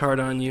know it's hard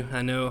on you.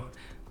 I know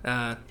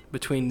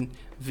between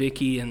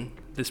Vicky and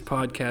this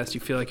podcast, you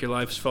feel like your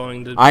life's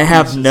falling to pieces. I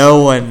have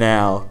no one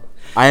now.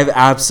 I have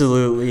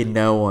absolutely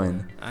no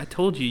one. I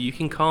told you, you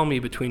can call me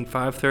between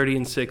 5:30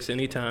 and 6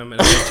 anytime, and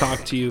I'll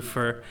talk to you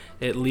for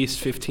at least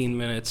 15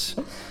 minutes,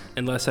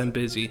 unless I'm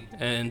busy,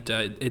 and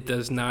it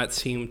does not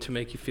seem to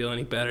make you feel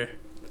any better.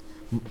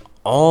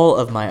 All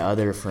of my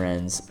other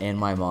friends and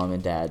my mom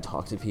and dad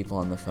talk to people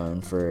on the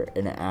phone for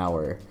an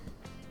hour.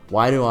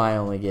 Why do I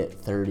only get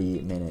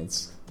 30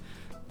 minutes?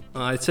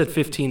 I said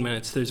 15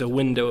 minutes. There's a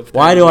window of 30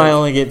 Why do I minutes.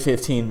 only get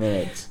 15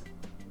 minutes?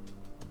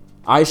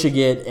 I should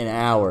get an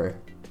hour.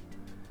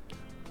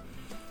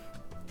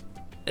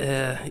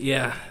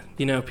 Yeah.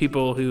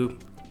 People who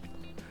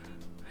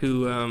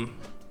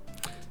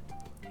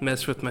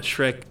mess with my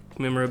Shrek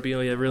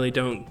memorabilia really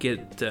don't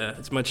get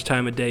as much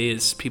time of day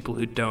as people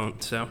who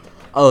don't. So.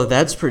 Oh,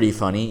 that's pretty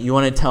funny. You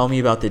want to tell me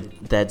about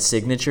that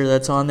signature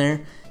that's on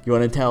there? You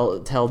want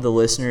to tell the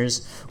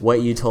listeners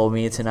what you told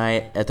me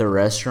tonight at the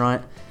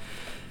restaurant?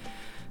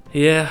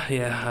 Yeah.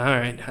 All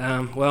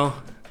right.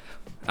 Well,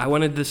 I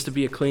wanted this to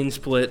be a clean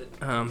split.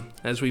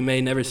 As we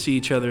may never see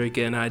each other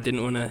again, I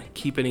didn't want to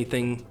keep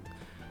anything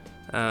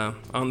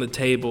on the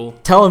table.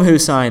 Tell them who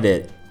signed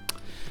it.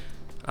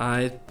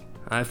 I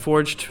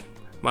forged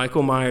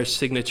Michael Myers'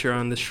 signature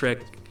on the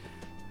Shrek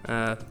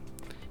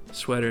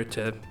sweater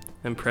to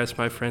impress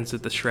my friends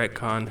at the Shrek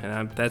Con,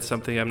 and that's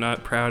something I'm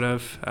not proud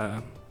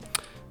of.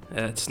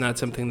 It's not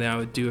something that I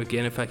would do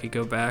again if I could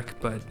go back,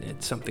 but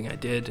it's something I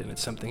did, and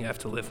it's something I have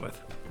to live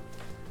with.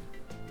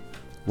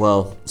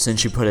 Well,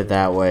 since you put it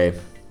that way,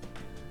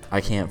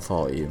 I can't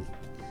fault you.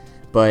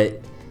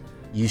 But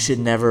you should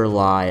never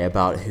lie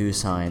about who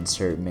signed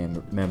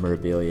certain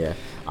memorabilia.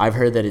 I've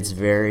heard that it's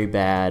very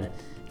bad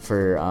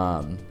for,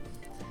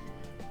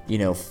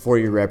 for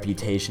your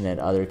reputation at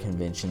other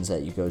conventions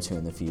that you go to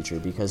in the future,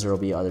 because there will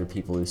be other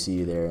people who see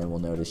you there and will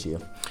notice you.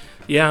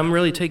 Yeah, I'm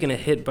really taking a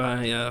hit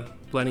by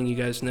letting you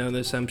guys know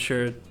this. I'm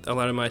sure a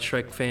lot of my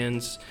Shrek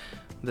fans,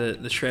 the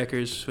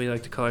Shrekers, we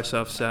like to call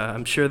ourselves,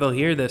 I'm sure they'll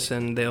hear this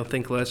and they'll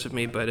think less of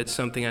me, but it's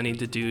something I need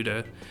to do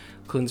to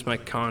cleanse my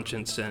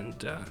conscience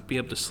and be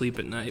able to sleep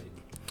at night.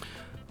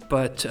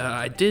 But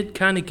I did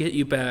kind of get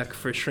you back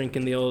for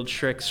shrinking the old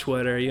Shrek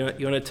sweater. You want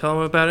to tell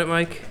them about it,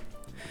 Mike?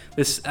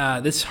 This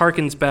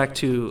harkens back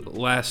to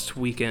last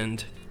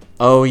weekend.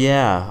 Oh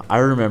yeah, I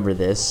remember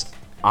this.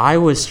 I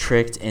was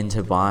tricked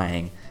into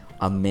buying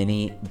a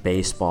mini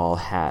baseball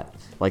hat,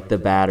 like the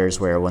batters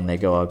wear when they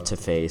go up to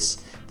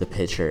face the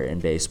pitcher in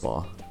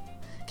baseball.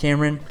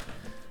 Cameron,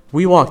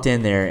 we walked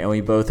in there and we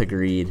both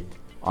agreed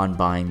on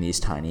buying these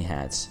tiny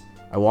hats.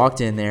 We walked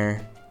in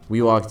there.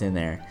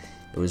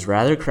 It was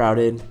rather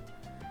crowded,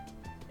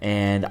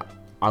 and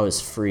I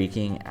was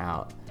freaking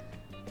out.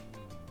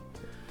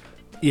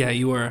 Yeah,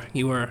 you were.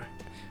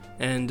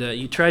 And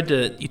you tried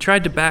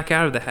to back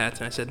out of the hats,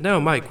 and I said, "No,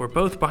 Mike, we're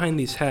both behind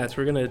these hats.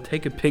 We're gonna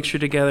take a picture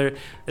together.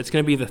 It's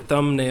gonna be the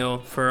thumbnail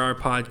for our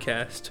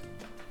podcast."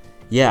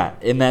 Yeah,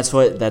 and that's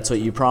what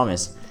you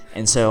promised.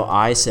 And so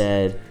I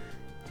said,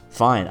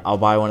 "Fine, I'll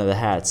buy one of the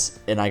hats."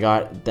 And I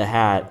got the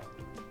hat,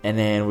 and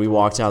then we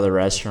walked out of the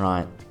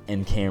restaurant,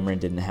 and Cameron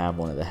didn't have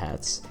one of the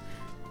hats.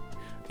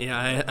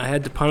 Yeah, I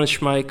had to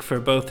punish Mike for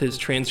both his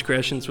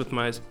transgressions with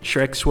my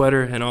Shrek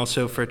sweater and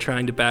also for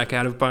trying to back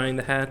out of buying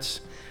the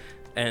hats.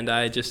 And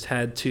I just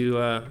had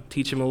to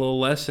teach him a little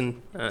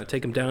lesson,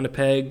 take him down a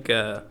peg,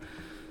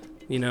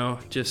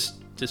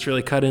 just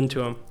really cut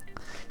into him.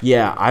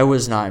 Yeah, I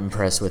was not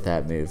impressed with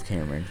that move,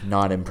 Cameron.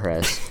 Not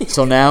impressed.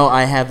 So now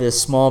I have this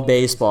small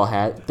baseball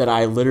hat that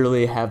I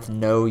literally have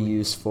no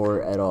use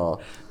for at all.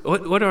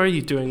 What are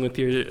you doing with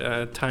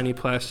your tiny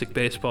plastic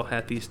baseball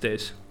hat these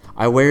days?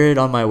 I wear it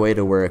on my way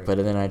to work, but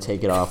then I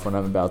take it off when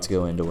I'm about to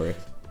go into work.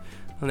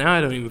 Well, now I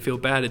don't even feel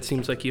bad. It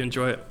seems like you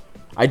enjoy it.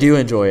 I do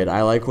enjoy it.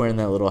 I like wearing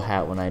that little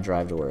hat when I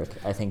drive to work.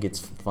 I think it's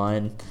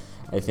fun.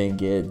 I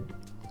think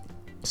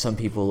some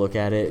people look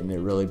at it and it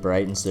really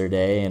brightens their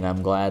day, and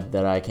I'm glad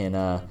that I can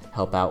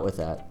help out with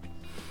that.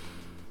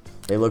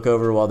 They look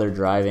over while they're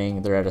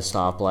driving. They're at a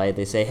stoplight.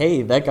 They say,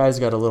 "Hey, that guy's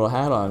got a little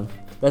hat on."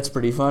 That's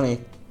pretty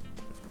funny.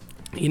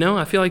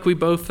 I feel like we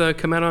both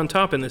come out on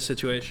top in this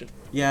situation.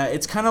 Yeah,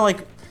 it's kind of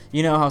like,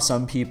 how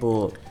some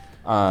people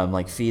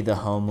like feed the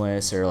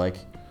homeless or like,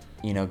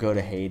 go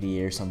to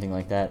Haiti or something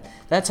like that.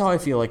 That's how I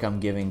feel like I'm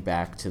giving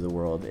back to the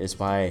world, is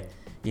by,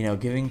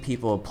 giving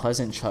people a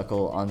pleasant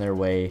chuckle on their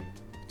way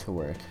to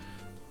work.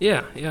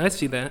 Yeah, I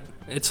see that.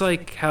 It's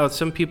like how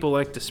some people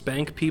like to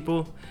spank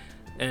people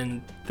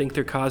and think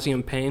they're causing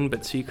them pain,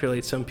 but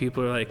secretly some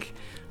people are like,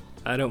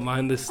 "I don't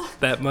mind this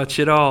that much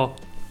at all."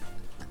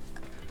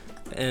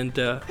 And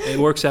it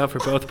works out for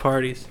both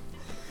parties.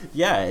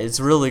 Yeah, it's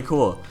really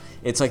cool.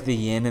 It's like the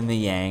yin and the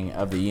yang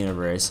of the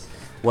universe.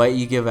 What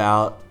you give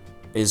out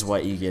is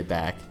what you get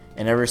back.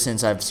 And ever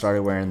since I've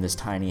started wearing this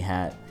tiny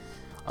hat,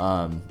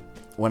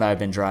 when I've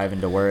been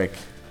driving to work,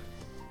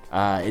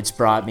 it's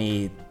brought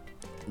me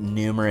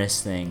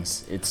numerous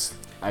things.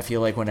 I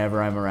feel like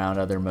whenever I'm around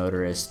other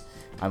motorists,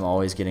 I'm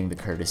always getting the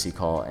courtesy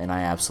call, and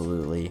I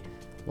absolutely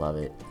love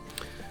it.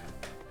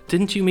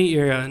 Didn't you meet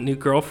your new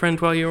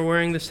girlfriend while you were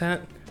wearing this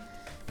hat?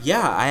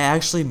 Yeah, I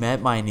actually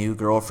met my new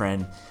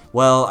girlfriend.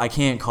 Well, I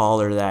can't call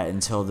her that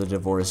until the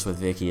divorce with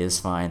Vicky is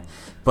fine.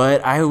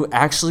 But I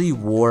actually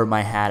wore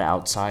my hat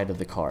outside of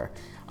the car.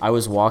 I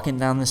was walking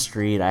down the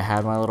street. I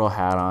had my little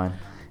hat on.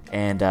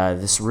 And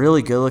this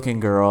really good-looking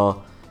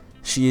girl,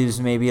 she's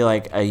maybe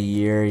like a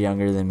year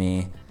younger than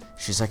me.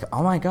 She's like,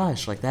 "Oh my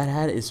gosh, like that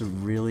hat is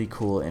really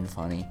cool and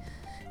funny."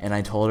 And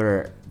I told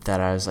her that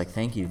I was like,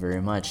 "Thank you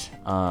very much.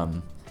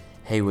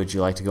 Hey, would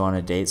you like to go on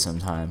a date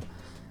sometime?"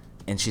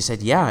 And she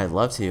said, yeah, I'd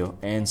love to.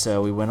 And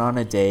so we went on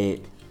a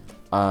date.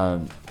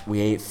 We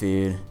ate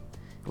food.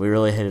 We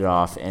really hit it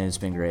off, and it's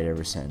been great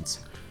ever since.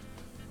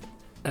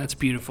 That's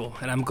beautiful.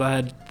 And I'm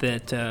glad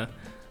that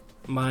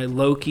my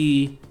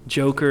Loki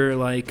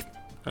Joker-like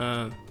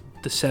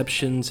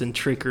deceptions and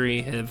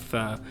trickery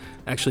have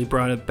actually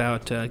brought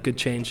about good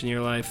change in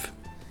your life.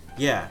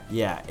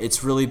 Yeah.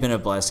 It's really been a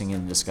blessing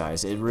in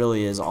disguise. It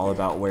really is all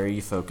about where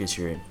you focus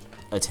your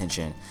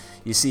attention.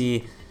 You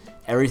see,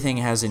 everything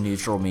has a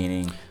neutral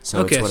meaning, so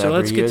okay, it's whatever so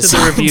let's you get to the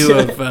assign review to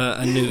it. of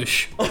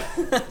Anoush.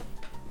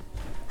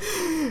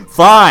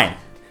 Fine.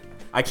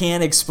 I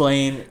can't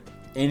explain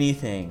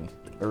anything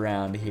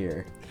around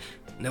here.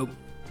 Nope.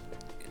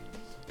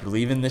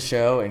 Leaving the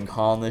show and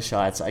calling the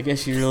shots. I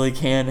guess you really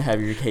can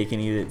have your cake and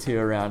eat it too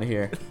around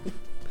here.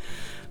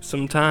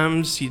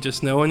 Sometimes you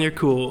just know when you're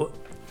cool.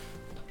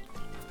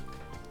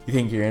 You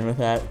think you're in with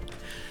that?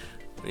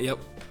 Yep.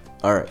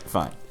 All right,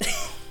 fine.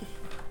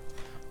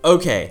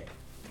 Okay.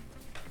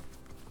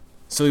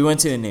 So we went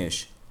to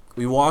Anoush.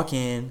 We walk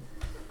in.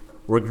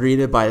 We're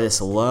greeted by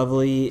this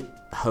lovely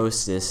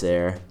hostess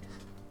there.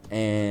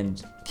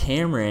 And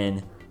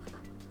Cameron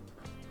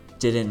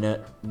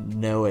didn't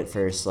know at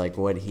first like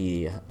what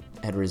he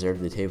had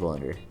reserved the table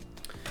under.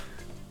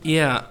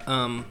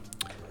 Yeah,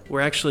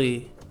 we're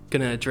actually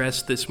going to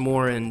address this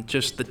more in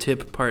just the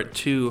tip part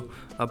 2,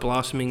 a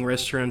blossoming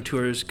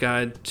restaurateur's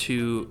guide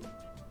to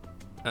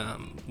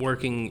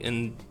working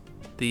in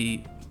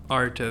the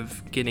art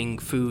of getting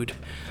food.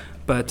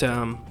 But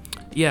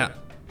yeah,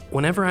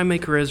 whenever I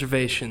make a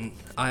reservation,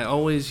 I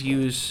always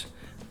use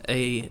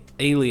a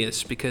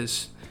alias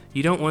because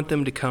you don't want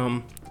them to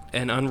come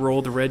and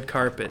unroll the red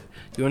carpet.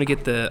 You want to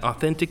get the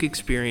authentic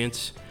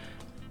experience,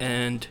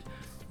 and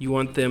you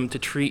want them to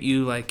treat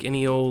you like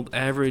any old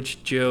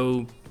average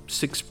Joe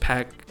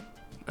six-pack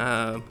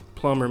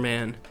plumber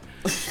man.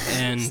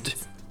 And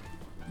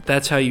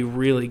that's how you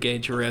really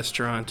gauge a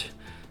restaurant.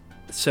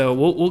 So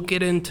we'll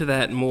get into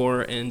that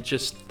more in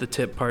just the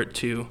tip part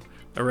 2,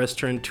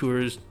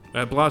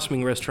 a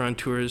blossoming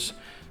restaurateur's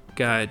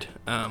guide.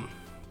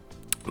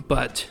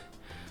 But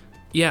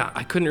yeah,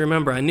 I couldn't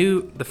remember. I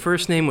knew the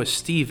first name was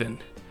Steven,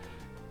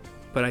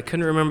 but I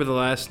couldn't remember the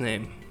last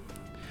name.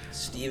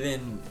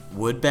 Steven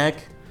Woodbeck?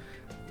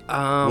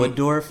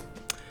 Wooddorf?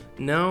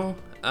 No.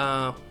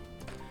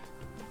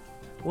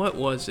 What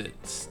was it?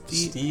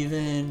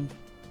 Steven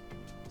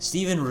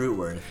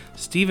Rootworth.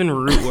 Steven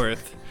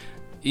Rootworth.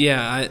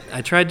 Yeah,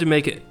 I tried to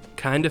make it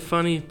kind of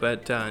funny,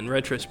 but in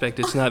retrospect,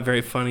 it's not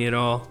very funny at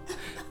all.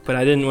 But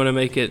I didn't want to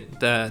make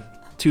it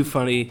too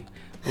funny,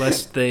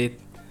 lest they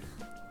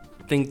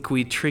think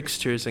we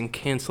tricksters and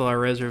cancel our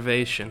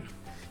reservation.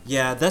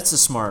 Yeah, that's a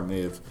smart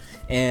move.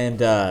 And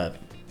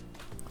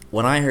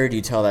when I heard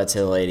you tell that to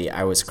the lady,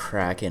 I was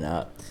cracking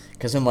up.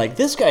 Because I'm like,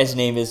 this guy's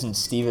name isn't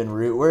Steven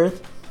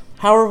Rootworth.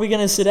 How are we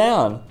going to sit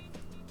down?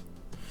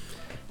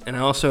 And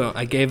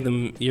I gave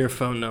them your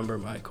phone number,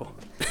 Michael.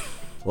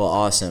 Well,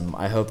 awesome.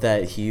 I hope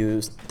that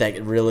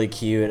that really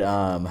cute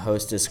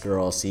hostess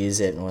girl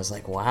sees it and was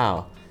like,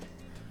 wow,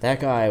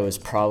 that guy was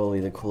probably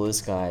the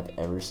coolest guy I've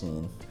ever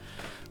seen.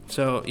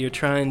 So you're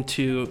trying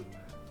to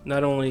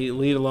not only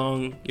lead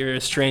along your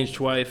estranged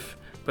wife,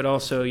 but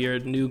also your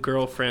new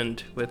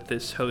girlfriend with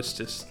this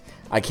hostess.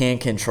 I can't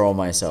control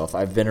myself.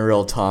 I've been a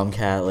real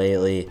tomcat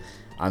lately.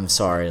 I'm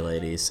sorry,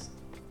 ladies.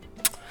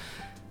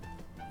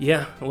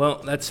 Yeah,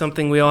 well, that's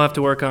something we all have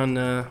to work on.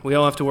 We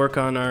all have to work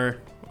on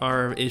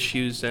our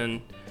issues,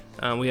 and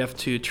we have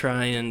to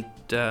try and,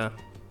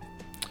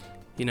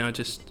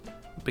 just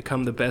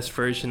become the best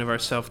version of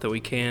ourselves that we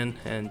can.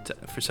 And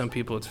for some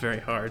people, it's very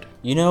hard.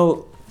 You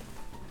know,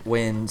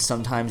 when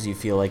sometimes you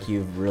feel like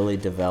you've really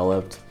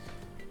developed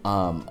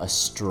a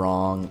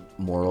strong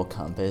moral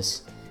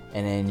compass,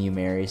 and then you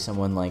marry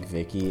someone like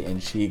Vicky,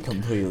 and she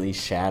completely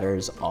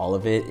shatters all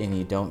of it, and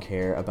you don't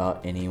care about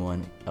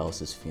anyone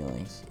else's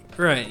feelings.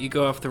 Right, you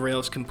go off the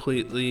rails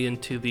completely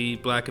into the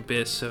black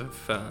abyss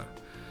of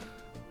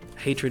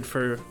hatred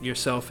for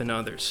yourself and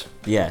others.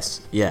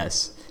 Yes.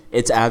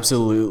 It's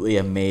absolutely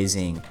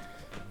amazing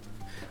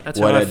That's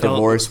what how a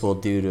divorce will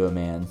do to a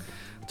man.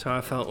 That's how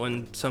I felt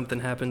when something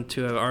happened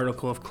to an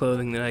article of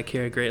clothing that I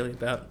care greatly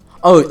about.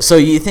 Oh, so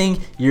you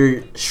think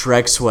your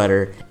Shrek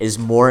sweater is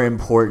more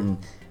important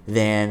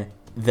than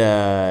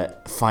the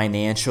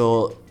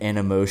financial and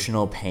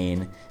emotional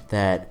pain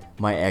that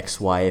my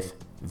ex-wife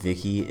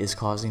Vicky is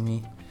causing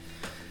me?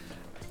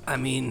 I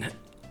mean,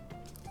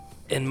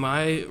 in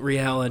my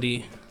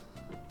reality,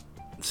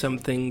 some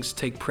things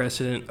take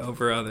precedent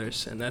over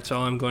others, and that's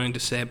all I'm going to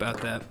say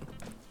about that.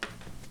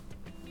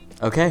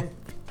 Okay.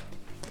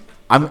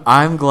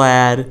 I'm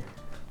glad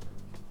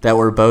that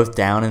we're both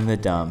down in the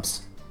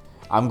dumps.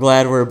 I'm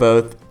glad we're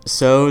both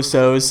so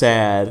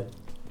sad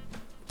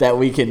that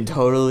we can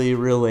totally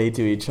relate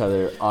to each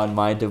other on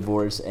my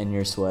divorce and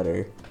your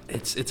sweater.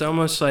 It's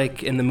almost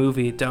like in the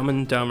movie Dumb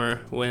and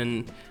Dumber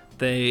when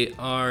they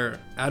are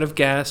out of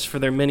gas for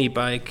their mini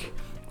bike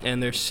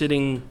and they're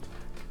sitting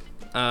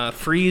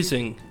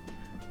freezing,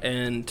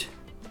 and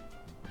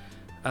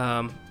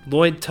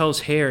Lloyd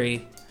tells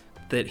Harry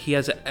that he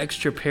has an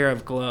extra pair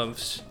of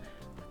gloves,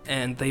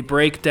 and they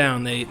break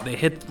down. They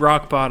hit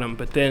rock bottom,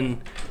 but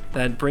then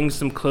that brings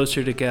them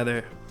closer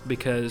together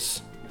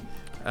because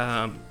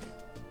I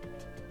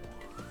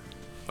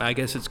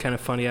guess it's kind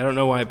of funny. I don't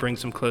know why it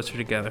brings them closer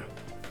together.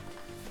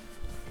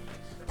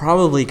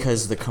 Probably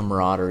because the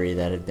camaraderie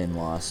that had been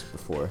lost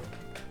before.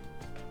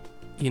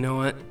 You know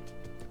what?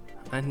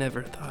 I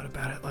never thought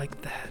about it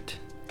like that.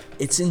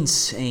 It's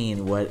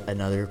insane what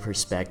another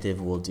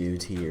perspective will do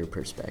to your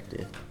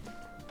perspective.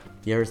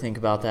 You ever think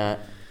about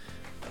that?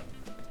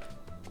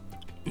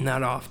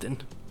 Not often.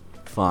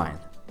 Fine.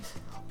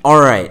 All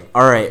right.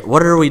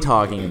 What are we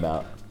talking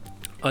about?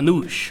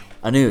 Anush.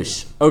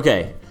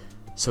 Okay.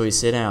 So we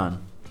sit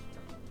down.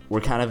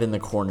 We're kind of in the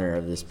corner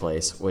of this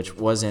place, which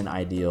wasn't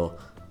ideal,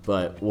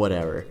 but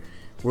whatever.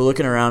 We're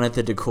looking around at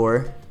the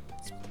decor.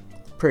 It's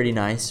pretty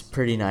nice.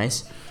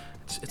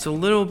 It's a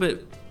little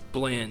bit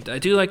bland. I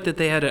do like that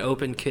they had an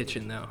open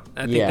kitchen, though.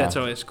 I think that's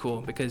always cool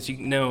because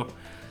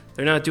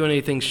they're not doing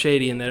anything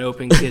shady in that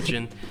open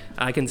kitchen.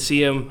 I can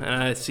see them,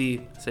 and I say,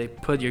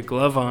 put your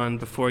glove on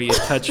before you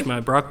touch my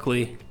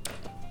broccoli.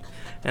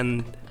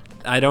 And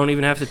I don't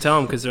even have to tell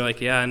them because they're like,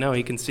 yeah, I know,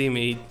 he can see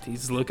me.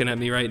 He's looking at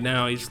me right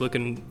now. He's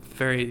looking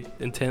very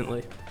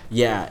intently.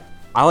 Yeah,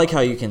 I like how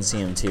you can see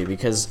him too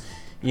because,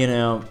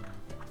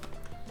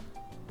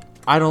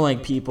 I don't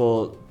like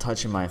people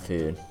touching my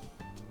food.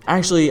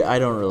 Actually, I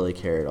don't really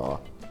care at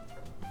all.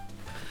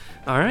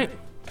 All right.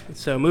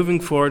 So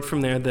moving forward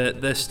from there,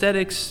 the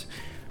aesthetics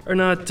are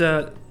not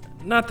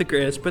the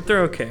greatest, but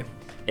they're okay.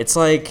 It's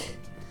like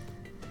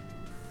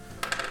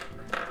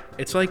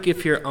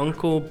if your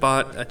uncle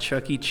bought a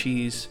Chuck E.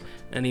 Cheese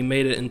and he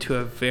made it into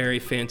a very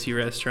fancy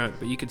restaurant,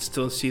 but you could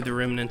still see the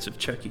remnants of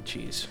Chuck E.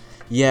 Cheese.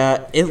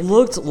 Yeah, it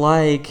looked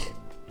like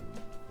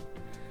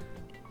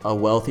a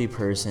wealthy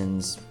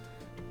person's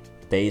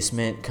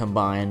basement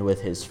combined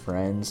with his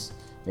friends,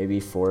 maybe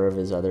 4 of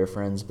his other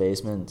friends'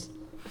 basements.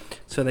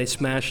 So they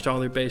smashed all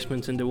their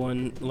basements into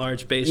one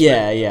large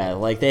basement? Yeah.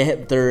 Like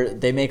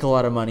they make a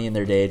lot of money in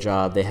their day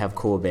job. They have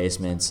cool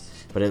basements,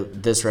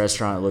 but this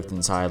restaurant looked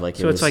inside like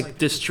so it's like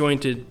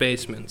disjointed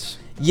basements.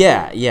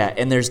 Yeah,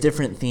 and there's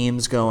different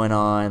themes going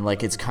on.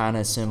 Like it's kind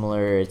of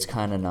similar, it's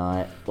kind of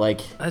not.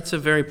 Like that's a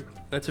very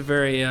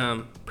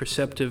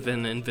perceptive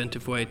and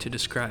inventive way to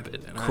describe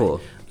it. And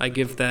cool. I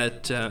give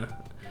that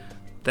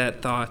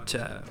thought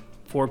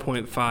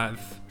 4.5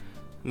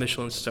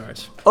 Michelin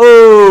stars.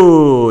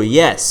 Oh,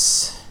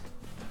 yes.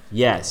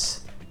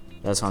 That's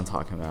what I'm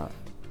talking about.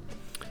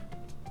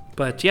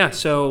 But yeah,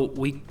 so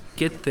we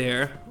get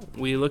there.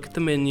 We look at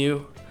the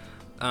menu.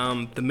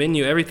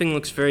 Everything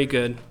looks very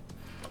good.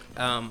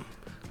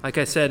 Like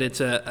I said,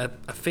 it's a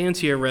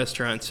fancier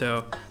restaurant,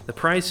 so the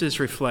prices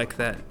reflect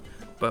that.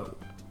 But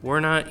we're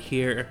not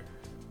here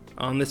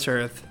on this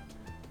earth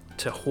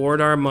to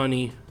hoard our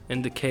money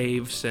into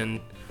caves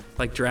and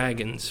like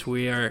dragons.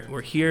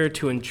 We're here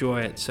to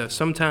enjoy it. So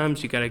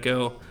sometimes you gotta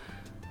go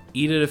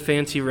eat at a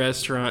fancy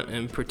restaurant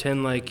and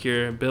pretend like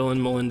you're Bill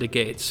and Melinda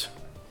Gates.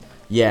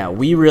 Yeah,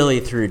 we really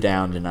threw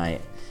down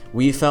tonight.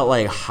 We felt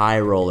like high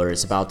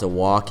rollers about to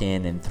walk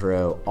in and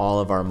throw all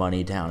of our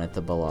money down at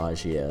the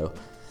Bellagio.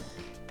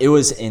 It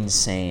was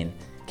insane.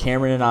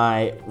 Cameron and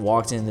I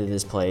walked into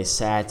this place,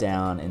 sat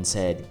down, and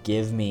said,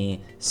 give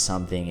me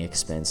something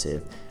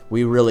expensive.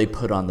 We really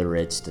put on the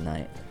Ritz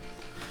tonight.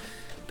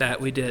 That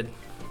we did.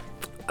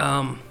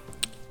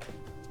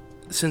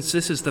 Since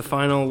this is the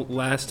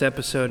last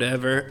episode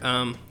ever,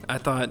 I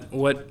thought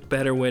what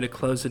better way to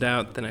close it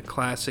out than a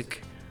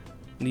classic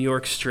New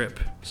York strip.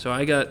 So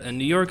I got a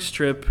New York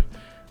strip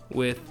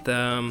with,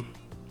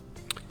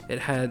 it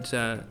had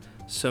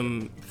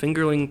some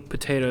fingerling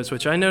potatoes,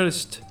 which I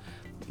noticed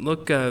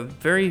look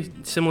very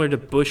similar to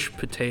bush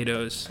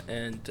potatoes.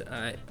 And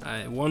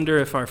I wonder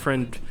if our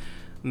friend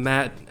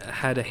Matt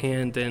had a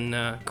hand in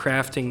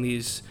crafting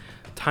these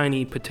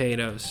tiny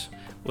potatoes.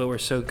 Well, we're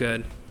so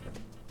good.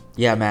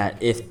 Yeah, Matt,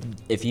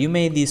 if you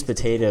made these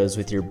potatoes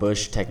with your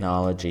Bush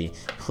technology,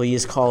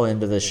 please call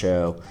into the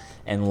show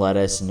and let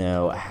us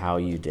know how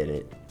you did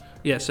it.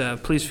 Yes,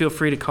 please feel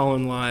free to call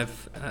in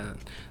live.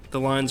 The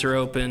lines are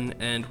open,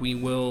 and we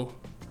will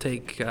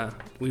take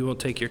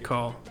your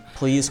call.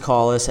 Please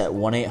call us at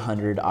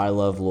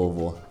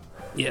 1-800-I-LOVE-LOUISVILLE.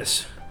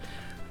 Yes.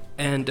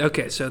 And,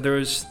 okay, so there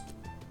was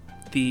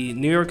the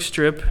New York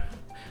strip,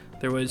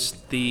 there was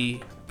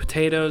the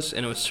potatoes,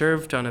 and it was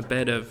served on a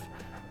bed of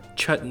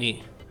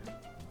chutney,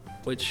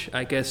 which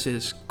I guess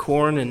is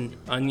corn and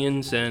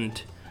onions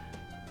and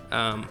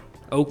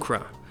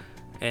okra.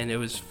 And it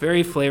was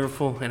very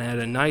flavorful and had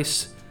a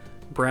nice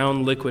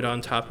brown liquid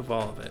on top of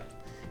all of it.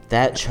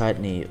 That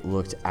chutney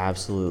looked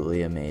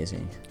absolutely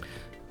amazing.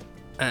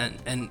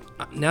 And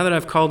now that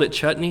I've called it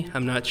chutney,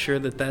 I'm not sure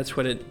that that's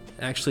what it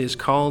actually is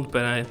called,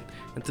 but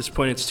at this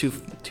point it's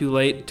too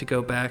late to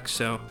go back,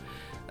 so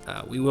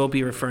we will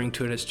be referring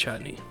to it as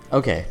chutney.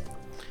 Okay.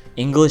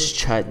 English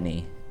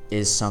chutney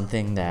is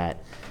something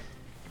that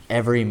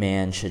every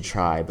man should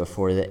try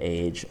before the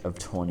age of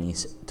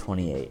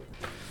 28.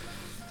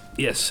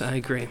 Yes, I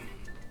agree.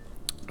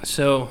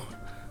 So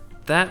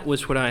that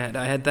was what I had.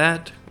 I had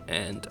that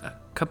and a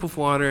cup of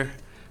water,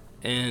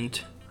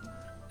 and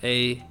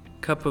a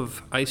cup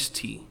of iced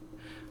tea.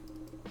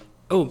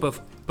 Oh,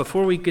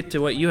 before we get to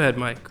what you had,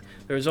 Mike,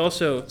 there was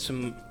also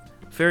some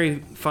very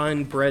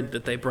fine bread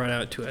that they brought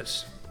out to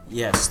us.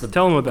 Yes.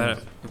 Tell them about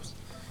it.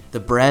 The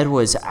bread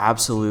was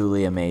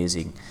absolutely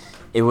amazing.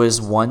 It was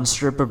one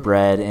strip of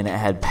bread, and it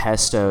had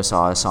pesto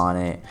sauce on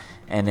it,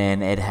 and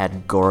then it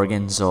had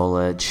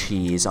gorgonzola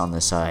cheese on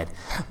the side.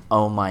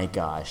 Oh my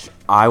gosh.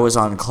 I was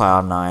on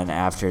cloud nine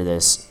after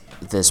this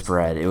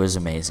bread. It was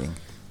amazing.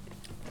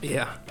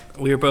 Yeah,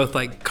 we were both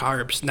like,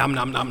 carbs, nom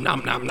nom nom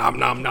nom nom nom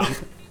nom nom.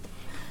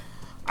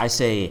 I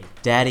say,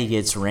 Daddy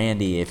gets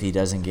Randy if he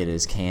doesn't get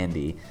his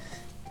candy.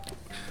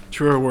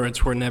 Truer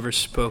words were never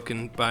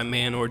spoken by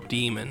man or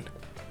demon.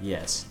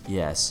 Yes.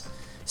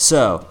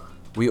 So,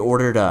 we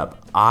ordered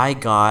up. I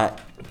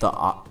got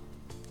the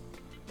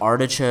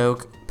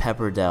artichoke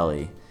pepper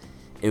deli.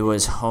 It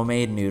was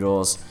homemade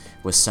noodles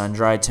with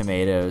sun-dried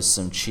tomatoes,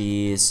 some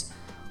cheese,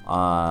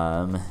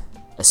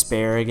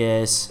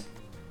 asparagus,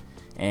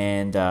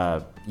 and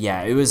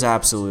it was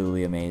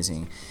absolutely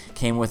amazing.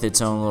 Came with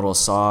its own little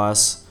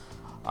sauce.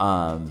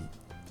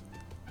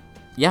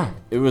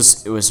 It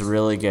was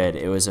really good.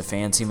 It was a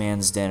fancy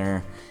man's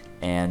dinner,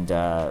 and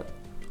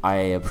I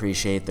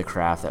appreciate the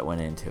craft that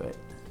went into it.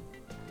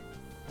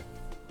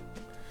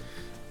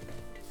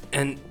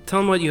 And tell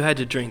them what you had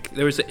to drink.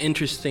 There was an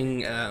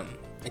interesting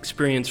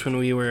experience when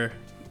we were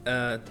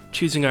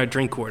choosing our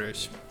drink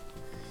orders.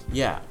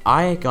 Yeah,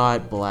 I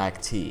got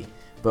black tea,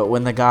 but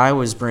when the guy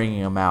was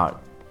bringing them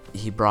out,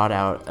 he brought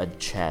out a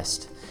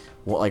chest,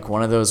 like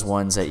one of those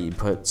ones that you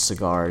put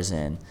cigars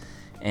in.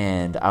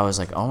 And I was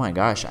like, oh my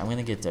gosh, I'm going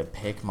to get to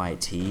pick my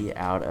tea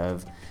out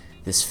of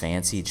this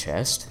fancy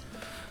chest.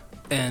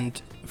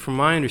 And from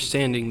my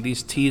understanding,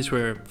 these teas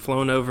were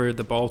flown over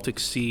the Baltic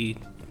Sea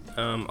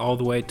all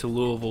the way to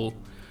Louisville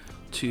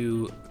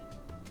to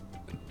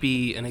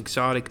be an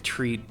exotic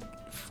treat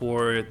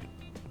for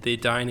the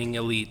dining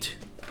elite.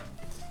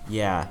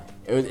 Yeah,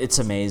 it's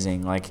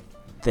amazing. Like,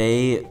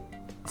 they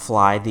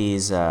fly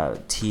these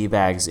tea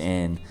bags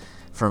in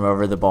from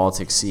over the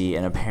Baltic Sea,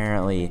 and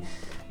apparently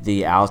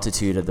the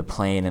altitude of the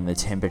plane and the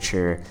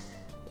temperature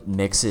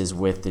mixes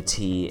with the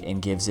tea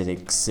and gives it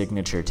a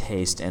signature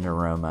taste and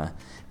aroma.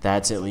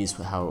 That's at least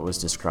how it was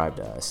described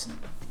to us.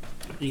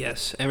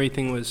 Yes,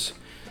 everything was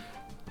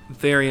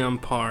very on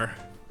par,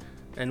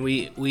 and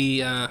we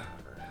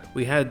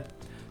had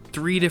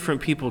 3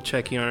 different people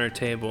checking on our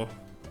table,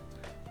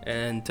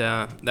 and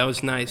that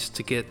was nice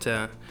to get.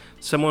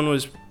 Someone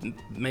was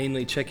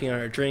mainly checking on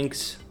our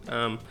drinks.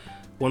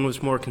 One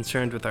was more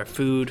concerned with our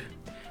food.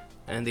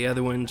 And the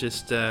other one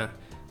just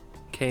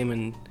came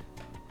and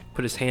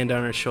put his hand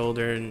on our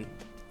shoulder and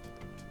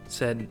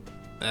said,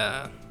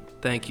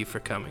 thank you for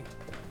coming.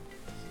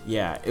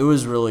 Yeah, it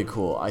was really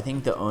cool. I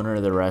think the owner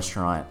of the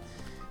restaurant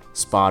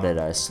spotted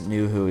us,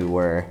 knew who we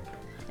were.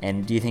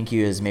 And do you think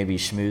he was maybe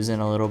schmoozing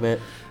a little bit?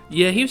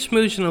 Yeah, he was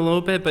schmoozing a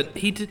little bit, but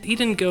he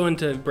didn't go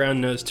into brown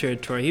nose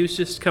territory. He was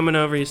just coming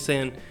over, he's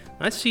saying,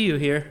 I see you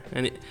here.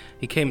 And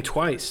he came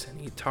twice,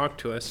 and he talked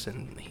to us,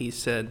 and he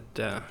said...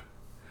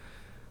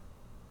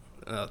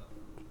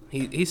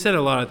 He said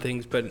a lot of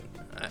things, but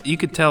you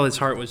could tell his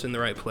heart was in the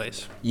right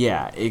place.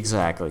 Yeah,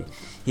 exactly.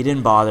 He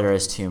didn't bother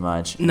us too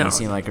much. No. He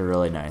seemed like a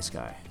really nice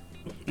guy.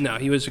 No,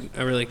 he was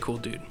a really cool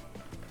dude.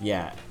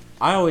 Yeah,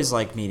 I always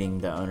like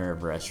meeting the owner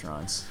of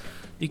restaurants.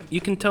 You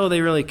can tell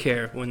they really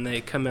care when they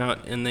come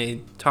out and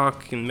they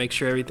talk and make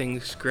sure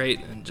everything's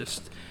great and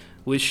just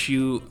wish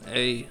you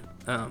a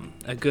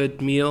good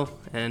meal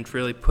and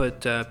really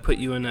put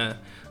you in a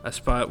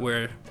spot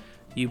where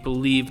you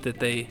believe that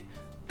they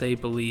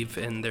believe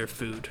in their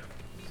food.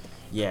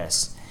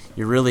 Yes,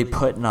 you're really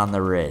putting on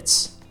the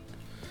Ritz.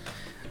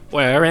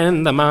 Where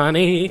in the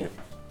money?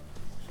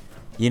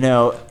 You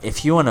know,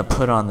 if you want to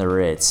put on the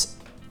Ritz,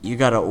 you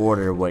got to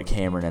order what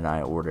Cameron and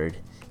I ordered.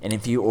 And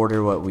if you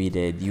order what we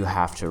did, you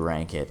have to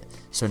rank it.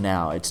 So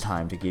now it's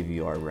time to give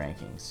you our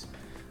rankings.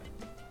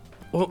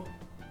 Well,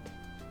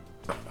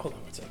 hold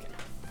on one second.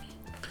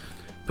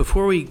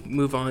 Before we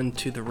move on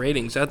to the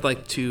ratings, I'd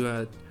like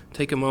to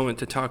take a moment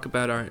to talk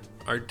about our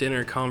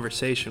dinner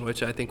conversation,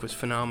 which I think was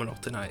phenomenal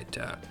tonight.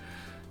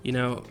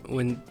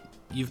 When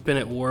you've been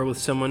at war with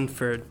someone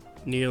for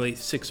nearly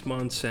 6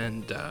 months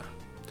and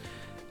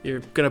you're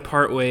going to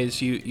part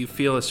ways, you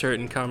feel a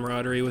certain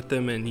camaraderie with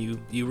them, and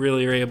you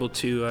really are able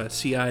to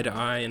see eye to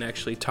eye and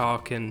actually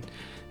talk, and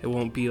it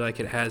won't be like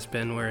it has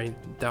been where you're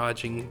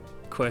dodging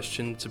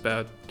questions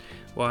about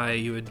why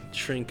you would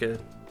shrink a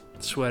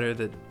sweater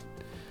that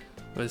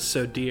was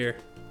so dear.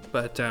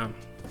 But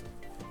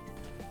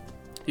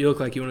you look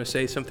like you want to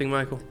say something,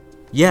 Michael.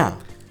 Yeah,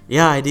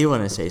 I do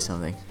want to say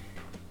something.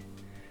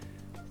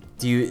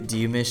 Do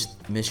you miss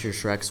your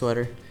Shrek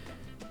sweater?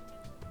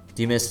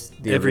 Do you miss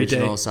the Every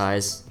original day.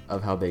 Size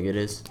of how big it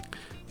is?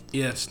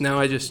 Yes, now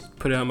I just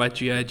put out my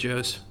G.I.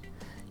 Joes.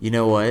 You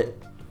know what?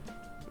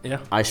 Yeah.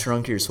 I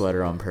shrunk your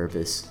sweater on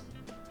purpose.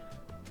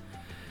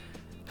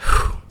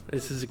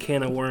 This is a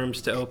can of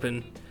worms to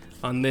open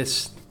on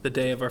the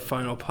day of our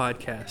final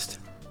podcast.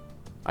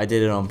 I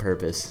did it on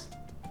purpose.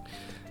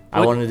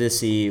 I wanted to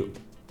see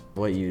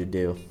what you would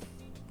do.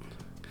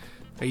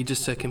 Are you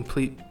just a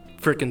complete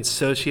freaking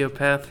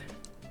sociopath?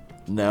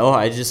 No,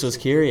 I just was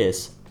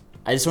curious.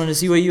 I just wanted to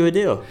see what you would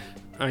do.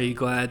 Are you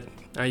glad?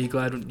 Are you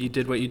glad you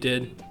did what you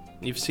did?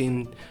 You've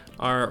seen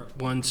our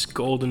once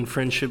golden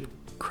friendship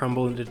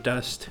crumble into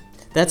dust.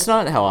 That's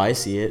not how I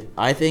see it.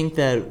 I think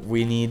that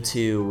we need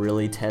to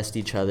really test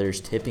each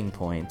other's tipping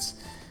points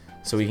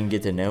so we can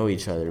get to know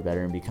each other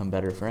better and become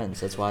better friends.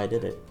 That's why I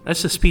did it.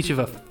 That's the speech of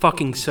a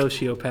fucking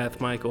sociopath,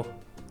 Michael.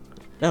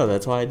 No,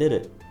 that's why I did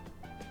it.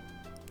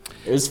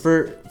 It was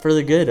for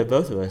the good of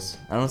both of us.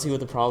 I don't see what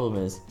the problem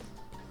is.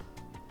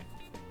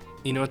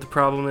 You know what the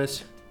problem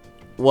is?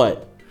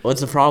 What?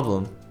 What's the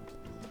problem?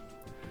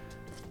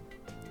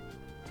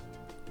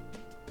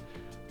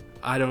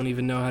 I don't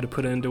even know how to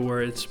put it into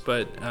words,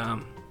 but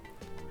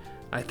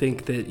I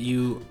think that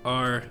you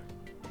are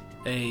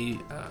a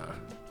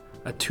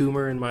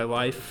tumor in my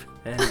life,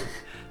 and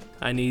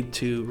I need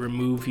to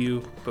remove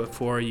you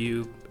before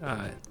you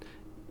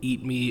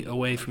eat me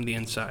away from the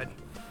inside.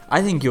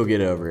 I think you'll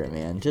get over it,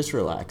 man. Just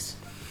relax.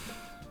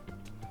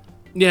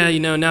 Yeah,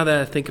 now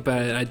that I think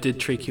about it, I did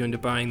trick you into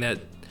buying that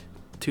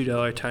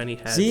 $2 tiny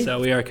hat, See? So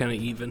we are kind of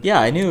even.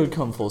 Yeah, I knew it would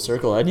come full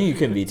circle. I knew you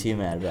couldn't be too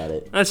mad about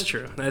it. That's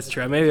true.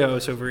 Maybe I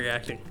was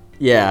overreacting.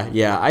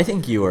 Yeah, I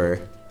think you were.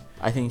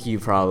 I think you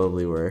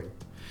probably were.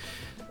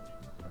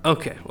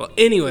 Okay, well,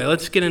 anyway,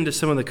 let's get into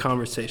some of the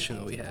conversation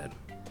that we had.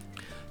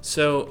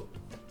 So,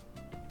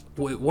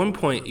 at one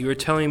point, you were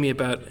telling me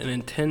about an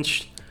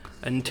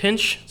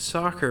intense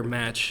soccer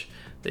match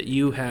that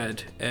you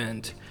had,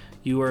 and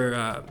you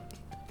were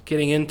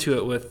getting into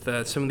it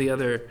with some of the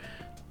other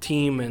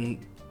team and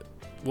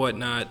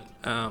whatnot,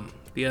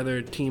 the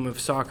other team of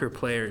soccer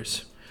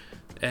players,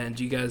 and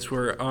you guys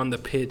were on the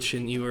pitch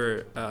and you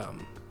were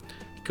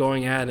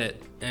going at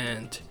it.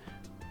 And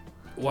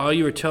while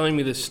you were telling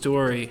me this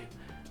story,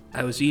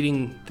 I was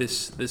eating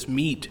this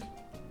meat,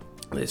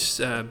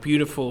 this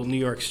beautiful New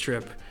York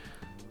strip,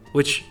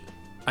 which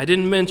I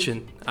didn't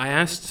mention. I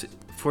asked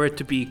for it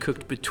to be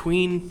cooked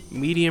between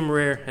medium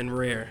rare and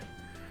rare,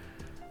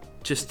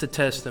 just to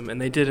test them, and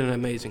they did an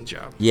amazing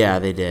job. Yeah,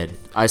 they did.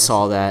 I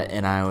saw that,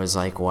 and I was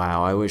like,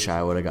 wow, I wish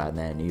I would have gotten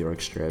that New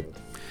York strip.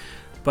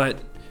 But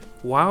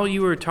while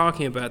you were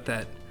talking about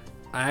that,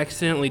 I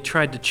accidentally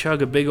tried to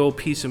chug a big old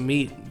piece of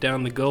meat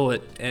down the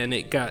gullet, and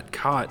it got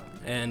caught,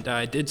 and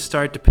I did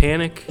start to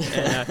panic,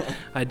 and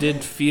I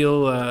did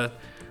feel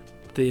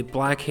the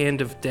black hand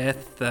of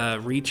death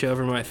reach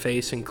over my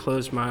face and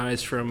close my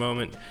eyes for a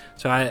moment.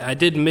 So I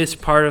did miss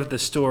part of the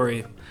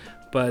story,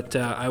 but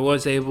I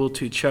was able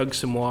to chug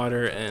some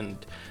water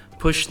and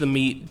push the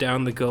meat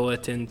down the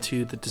gullet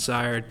into the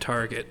desired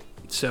target.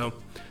 So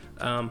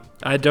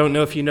I don't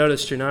know if you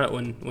noticed or not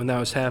when that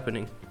was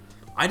happening.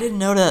 I didn't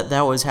know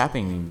that was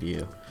happening to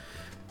you.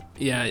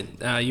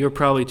 Yeah, you were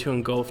probably too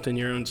engulfed in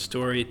your own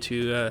story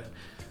to,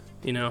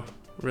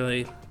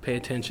 really pay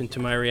attention to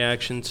my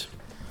reactions.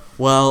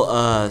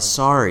 Well,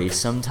 sorry.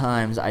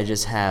 Sometimes I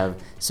just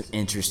have some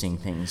interesting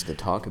things to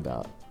talk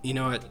about. You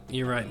know what?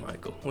 You're right,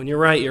 Michael. When you're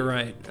right, you're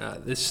right.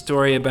 This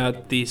story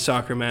about the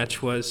soccer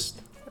match was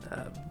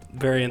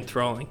very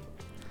enthralling.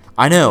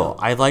 I know.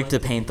 I'd like to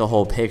paint the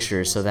whole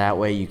picture so that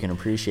way you can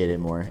appreciate it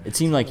more. It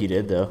seemed like you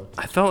did, though.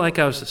 I felt like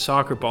I was a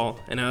soccer ball,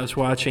 and I was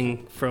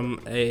watching from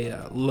a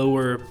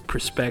lower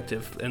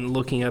perspective and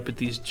looking up at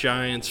these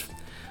giants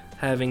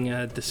having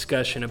a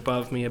discussion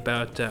above me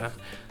about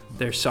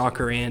their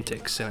soccer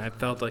antics, and I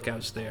felt like I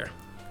was there.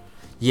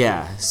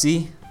 Yeah,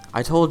 see?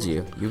 I told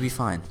you. You'll be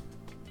fine.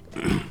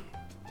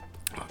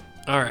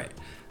 All right.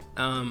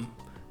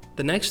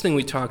 The next thing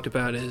we talked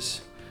about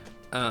is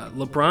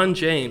LeBron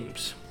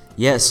James.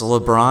 Yes,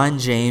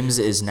 LeBron James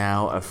is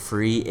now a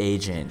free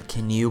agent.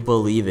 Can you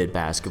believe it,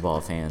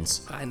 basketball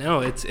fans? I know,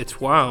 it's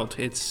wild.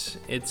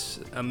 It's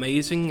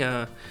amazing.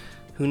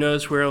 Who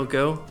knows where it'll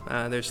go?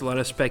 There's a lot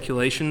of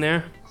speculation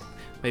there.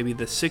 Maybe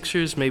the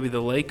Sixers, maybe the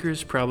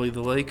Lakers, probably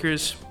the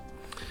Lakers.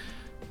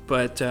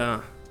 But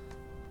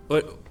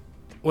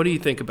what do you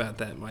think about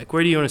that, Mike?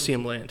 Where do you want to see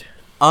him land?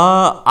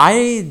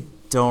 I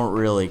don't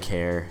really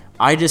care.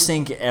 I just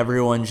think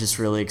everyone's just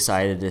really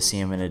excited to see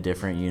him in a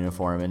different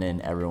uniform, and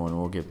then everyone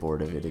will get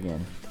bored of it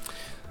again.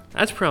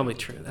 That's probably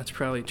true.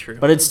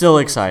 But it's still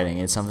exciting.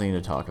 It's something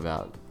to talk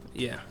about.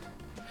 Yeah.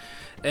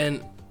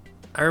 And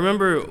I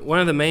remember one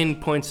of the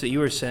main points that you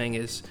were saying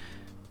is,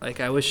 like,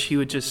 I wish he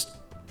would just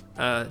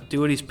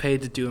do what he's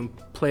paid to do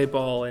and play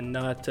ball and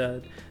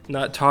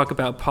not talk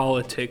about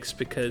politics,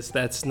 because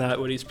that's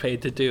not what he's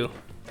paid to do.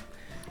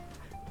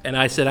 And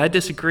I said, I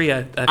disagree.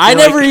 I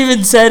never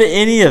even said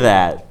any of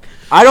that.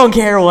 I don't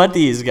care what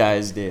these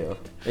guys do.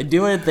 They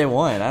do what they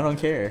want. I don't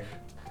care.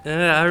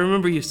 I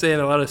remember you saying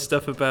a lot of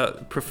stuff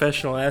about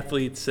professional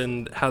athletes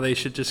and how they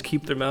should just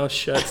keep their mouths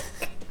shut.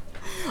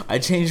 I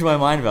changed my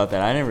mind about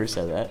that. I never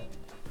said that.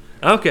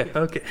 Okay.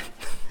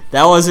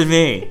 That wasn't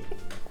me.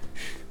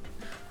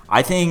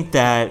 I think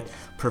that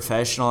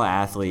professional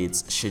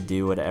athletes should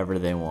do whatever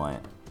they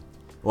want.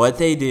 What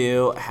they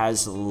do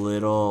has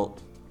little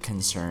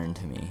concern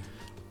to me.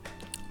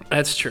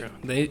 That's true.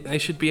 They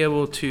should be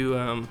able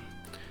to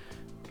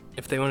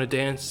if they want to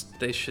dance,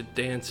 they should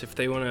dance. If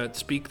they want to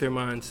speak their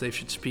minds, they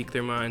should speak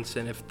their minds.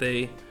 And if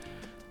they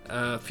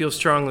feel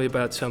strongly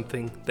about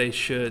something, they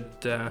should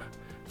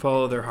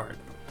follow their heart.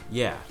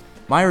 Yeah.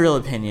 My real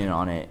opinion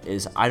on it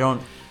is I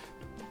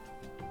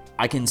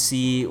can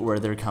see where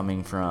they're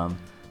coming from.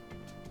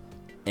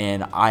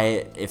 And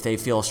if they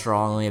feel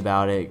strongly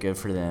about it, good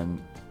for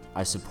them.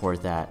 I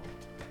support that.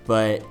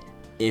 But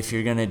if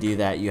you're going to do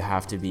that, you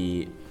have to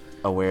be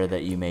aware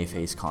that you may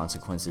face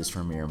consequences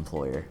from your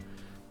employer.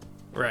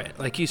 Right.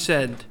 Like you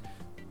said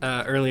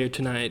earlier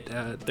tonight,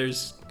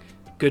 there's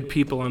good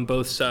people on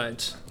both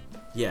sides.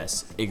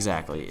 Yes,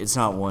 exactly. It's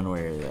not one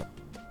way or the other.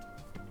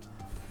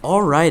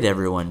 All right,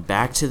 everyone,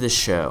 back to the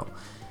show.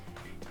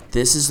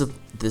 This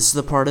is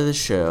the part of the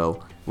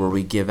show where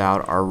we give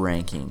out our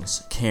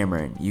rankings.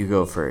 Cameron, you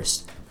go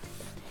first.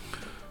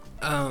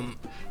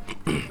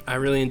 I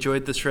really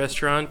enjoyed this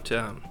restaurant.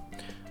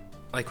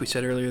 Like we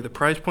said earlier, the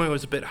price point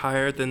was a bit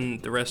higher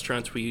than the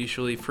restaurants we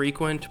usually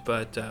frequent,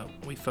 but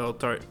we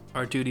felt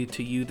our duty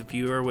to you, the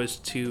viewer, was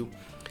to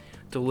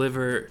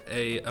deliver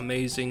a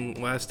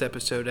amazing last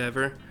episode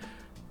ever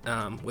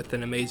with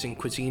an amazing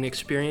cuisine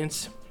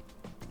experience.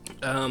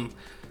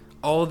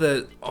 All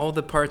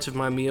the parts of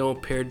my meal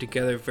paired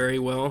together very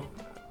well.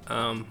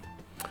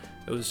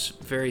 It was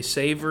very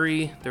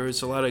savory. There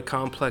was a lot of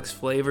complex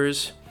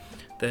flavors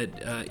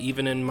that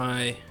even in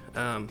my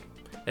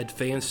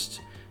advanced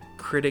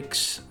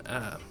critic's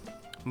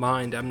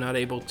mind, I'm not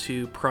able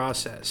to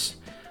process.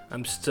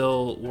 I'm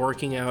still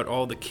working out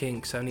all the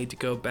kinks. I need to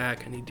go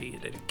back. I need to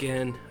eat it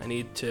again. I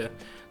need to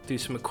do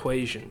some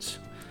equations.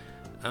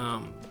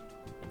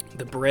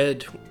 The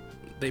bread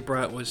they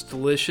brought was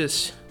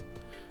delicious.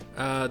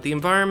 The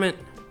environment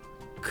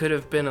could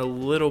have been a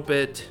little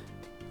bit.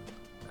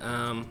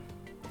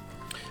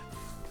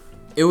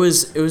 It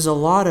was a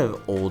lot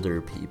of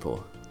older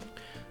people.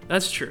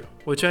 That's true.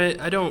 Which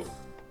I don't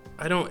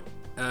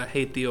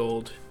hate the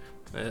old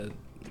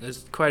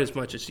as quite as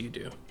much as you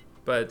do.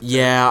 But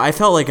yeah, I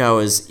felt like I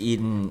was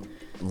eating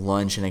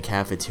lunch in a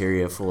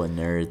cafeteria full of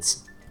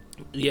nerds.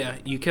 Yeah,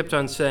 you kept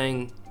on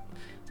saying,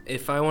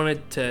 if I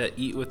wanted to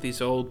eat with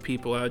these old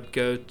people, I would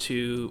go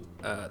to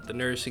the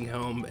nursing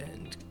home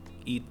and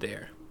eat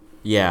there.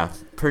 Yeah,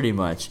 pretty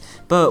much.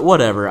 But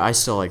whatever, I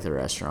still like the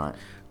restaurant.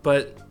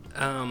 But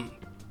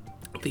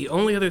the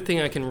only other thing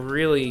I can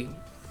really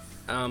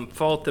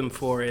fault them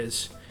for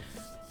is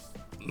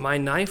my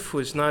knife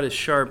was not as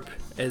sharp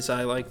as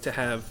I like to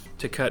have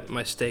to cut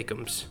my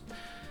steakums.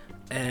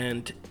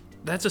 And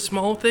that's a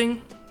small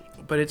thing,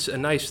 but it's a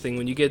nice thing.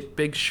 When you get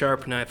big,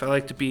 sharp knife, I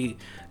like to be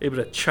able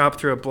to chop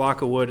through a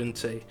block of wood and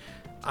say,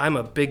 I'm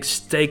a big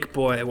steak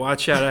boy.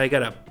 Watch out, I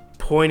got a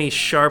pointy,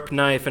 sharp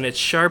knife, and it's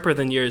sharper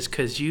than yours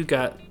because you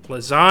got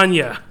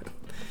lasagna.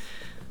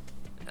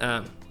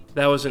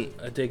 That wasn't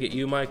a dig at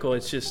you, Michael.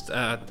 It's just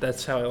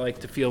that's how I like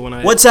to feel when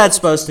I... What's that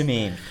supposed to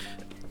mean?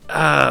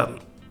 What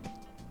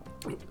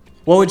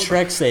would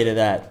Shrek say to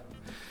that?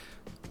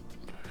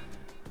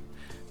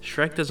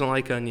 Shrek doesn't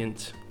like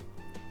onions.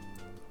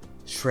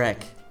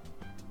 Shrek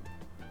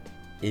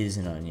is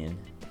an onion.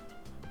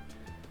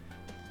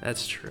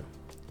 That's true.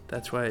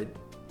 That's why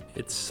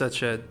it's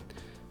such a...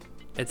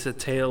 It's a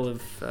tale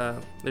of...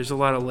 there's a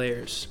lot of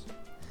layers.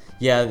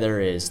 Yeah,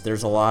 there is.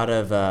 There's a lot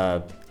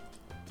of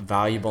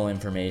valuable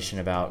information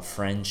about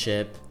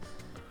friendship,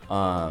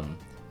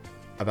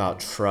 about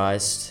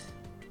trust,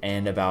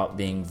 and about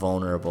being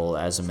vulnerable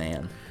as a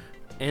man.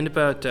 And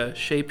about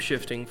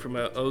shape-shifting from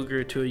an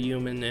ogre to a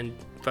human and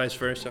vice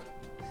versa.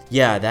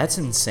 Yeah, that's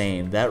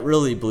insane. That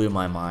really blew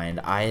my mind.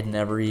 I had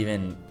never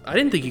even... I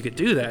didn't think you could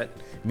do that.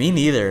 Me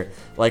neither.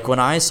 Like, when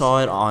I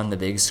saw it on the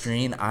big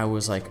screen, I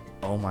was like,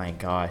 oh my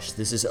gosh,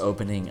 this is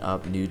opening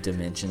up new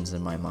dimensions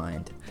in my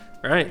mind.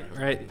 Right.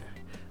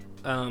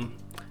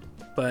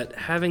 But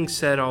having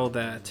said all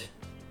that,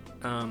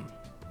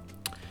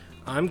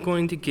 I'm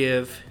going to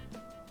give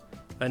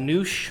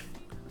Anoush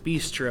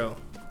Bistro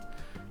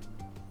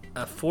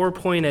a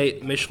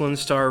 4.8 Michelin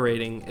star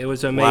rating. It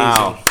was amazing.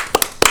 Wow.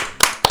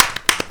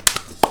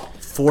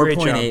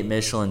 4.8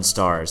 Michelin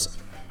stars.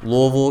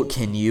 Louisville,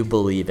 can you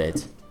believe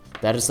it?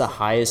 That is the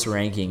highest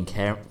ranking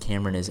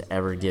Cameron has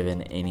ever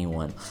given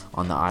anyone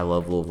on the I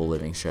Love Louisville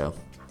Living show.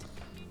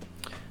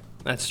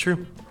 That's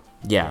true.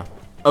 Yeah.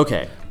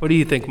 Okay. What do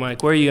you think,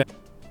 Mike? Where are you at?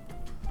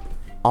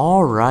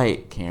 All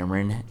right,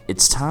 Cameron.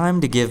 It's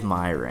time to give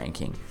my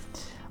ranking.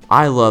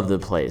 I love the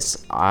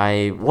place.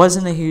 I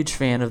wasn't a huge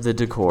fan of the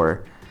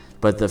decor,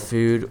 but the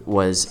food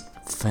was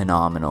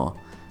phenomenal.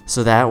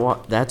 So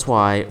that's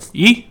why...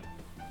 Yeet.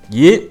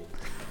 Yep.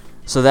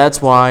 So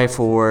that's why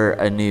for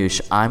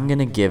Anoush, I'm going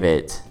to give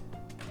it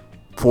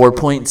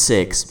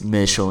 4.6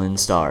 Michelin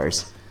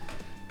stars.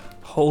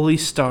 Holy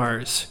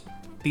stars.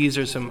 These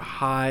are some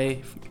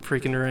high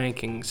freaking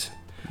rankings.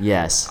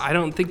 Yes. I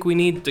don't think we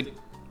need to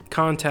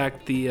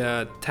contact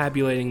the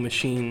tabulating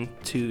machine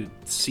to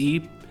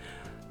see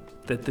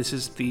that this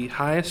is the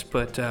highest,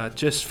 but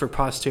just for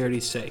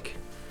posterity's sake.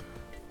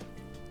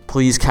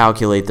 Please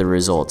calculate the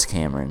results,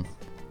 Cameron.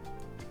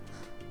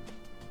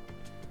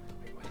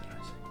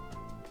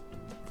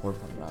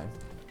 4.9.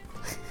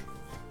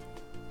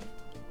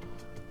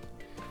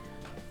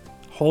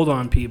 hold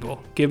on,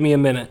 people. Give me a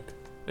minute.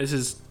 This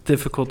is a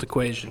difficult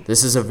equation.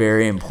 This is a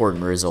very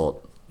important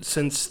result.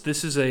 Since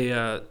this is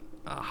a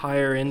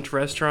higher-end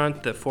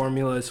restaurant, the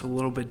formula is a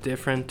little bit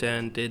different,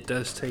 and it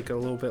does take a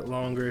little bit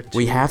longer.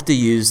 We have to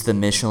use the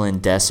Michelin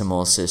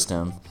decimal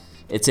system.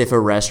 It's if a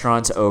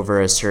restaurant's over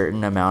a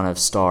certain amount of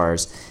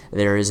stars,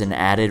 there is an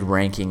added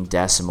ranking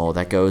decimal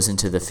that goes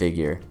into the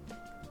figure.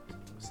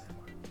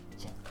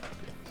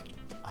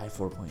 I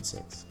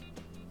 4.6.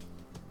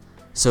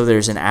 So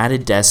there's an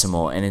added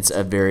decimal, and it's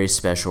a very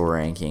special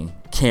ranking.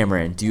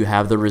 Cameron, do you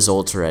have the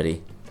results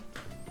ready?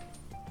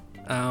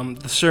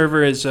 The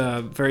server is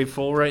very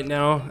full right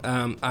now.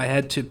 I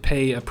had to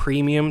pay a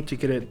premium to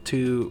get it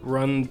to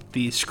run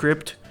the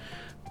script,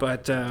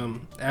 but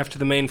after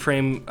the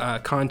mainframe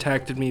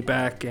contacted me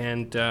back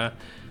and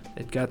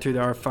it got through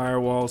our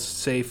firewalls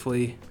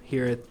safely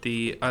here at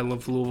the I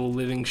Love Louisville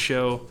Living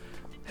Show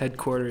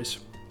headquarters,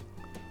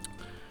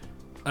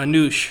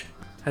 Anush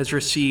has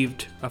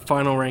received a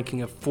final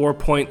ranking of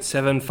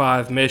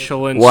 4.75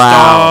 Michelin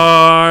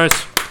stars.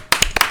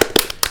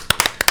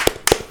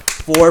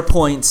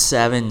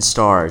 4.7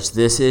 stars.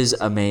 This is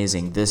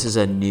amazing. This is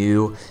a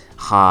new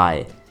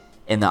high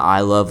in the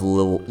I Love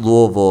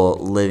Louisville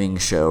Living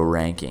Show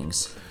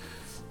rankings.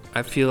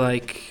 I feel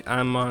like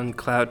I'm on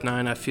cloud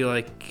nine. I feel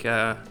like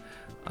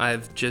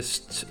I've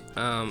just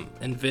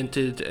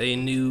invented a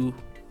new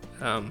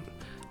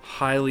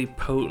highly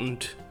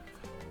potent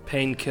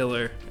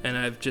painkiller, and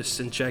I've just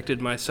injected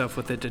myself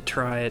with it to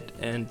try it,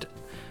 and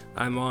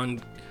I'm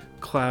on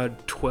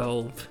cloud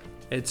 12.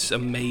 It's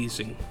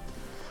amazing.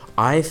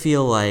 I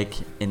feel like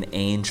an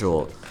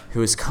angel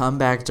who has come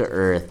back to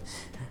Earth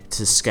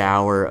to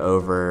scour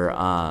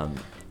over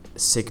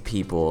sick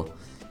people,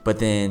 but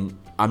then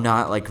I'm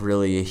not like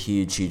really a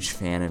huge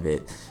fan of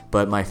it.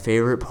 But my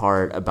favorite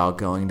part about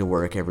going to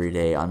work every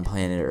day on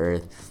planet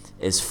Earth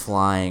is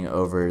flying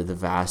over the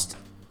vast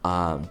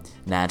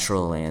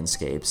natural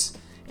landscapes,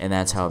 and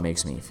that's how it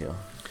makes me feel.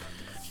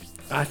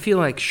 I feel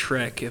like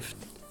Shrek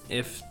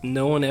if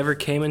no one ever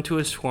came into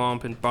a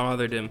swamp and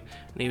bothered him,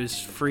 and he was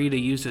free to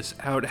use his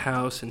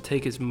outhouse and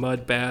take his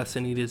mud baths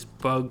and eat his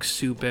bug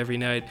soup every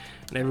night,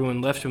 and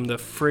everyone left him the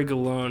frig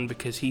alone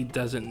because he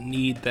doesn't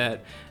need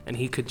that, and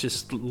he could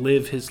just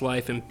live his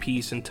life in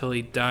peace until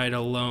he died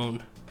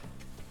alone.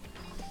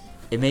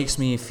 It makes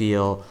me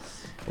feel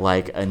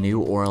like a New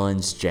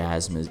Orleans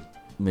jazz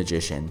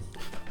musician,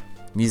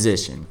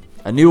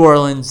 a New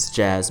Orleans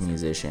jazz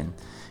musician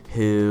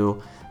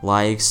who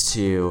likes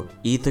to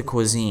eat the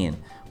cuisine,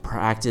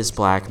 practice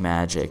black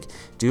magic,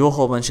 do a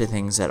whole bunch of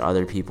things that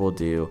other people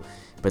do,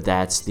 but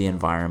that's the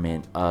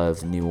environment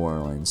of New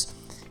Orleans.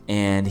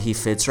 And he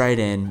fits right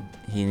in.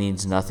 He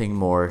needs nothing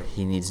more.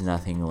 He needs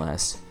nothing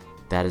less.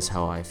 That is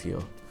how I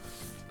feel.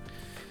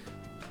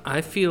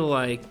 I feel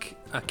like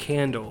a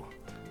candle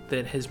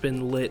that has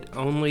been lit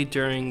only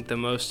during the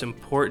most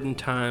important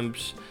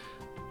times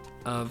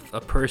of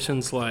a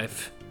person's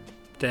life,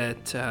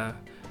 that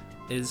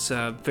is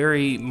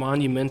very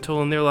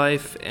monumental in their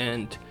life,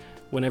 and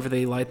whenever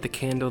they light the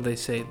candle, they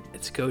say,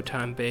 "It's go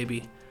time,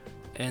 baby."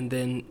 And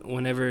then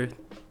whenever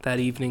that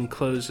evening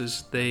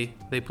closes, they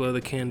blow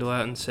the candle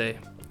out and say,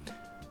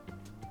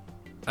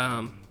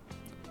 I'm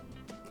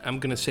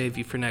going to save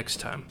you for next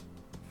time.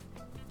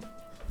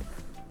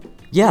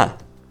 Yeah.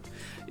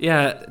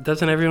 Yeah,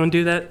 doesn't everyone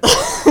do that?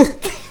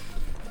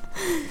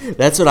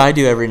 That's what I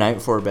do every night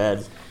before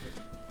bed.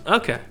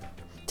 Okay.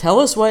 Tell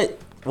us what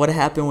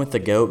happened with the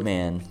goat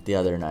man the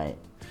other night.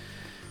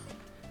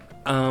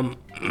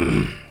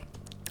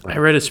 I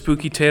read a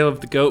spooky tale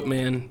of the goat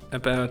man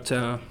about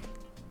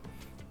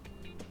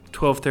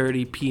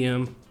 12:30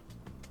 p.m.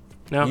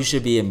 No? You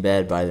should be in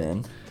bed by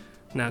then.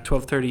 No,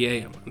 12:30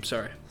 a.m. I'm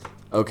sorry.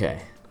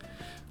 Okay.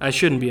 I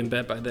shouldn't be in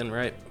bed by then,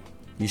 right?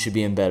 You should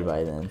be in bed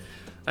by then.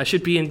 I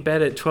should be in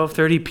bed at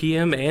 12:30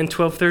 p.m. and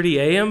 12:30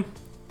 a.m.?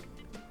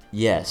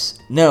 Yes.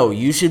 No,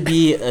 you should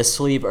be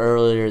asleep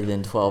earlier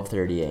than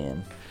 12:30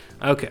 a.m.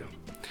 Okay.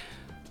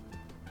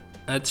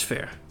 That's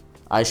fair.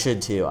 I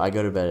should too. I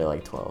go to bed at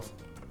like 12.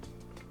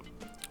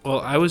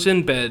 Well, I was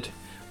in bed,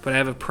 but I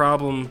have a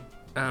problem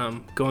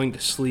going to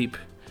sleep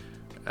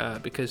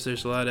because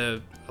there's a lot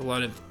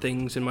of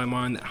things in my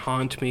mind that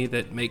haunt me,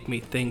 that make me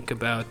think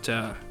about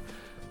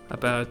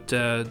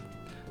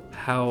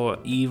how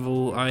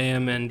evil I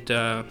am, and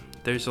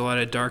there's a lot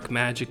of dark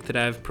magic that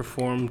I've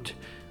performed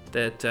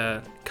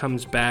that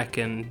comes back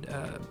and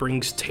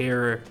brings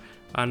terror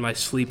on my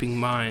sleeping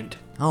mind.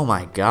 Oh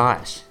my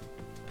gosh.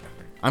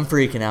 I'm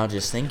freaking out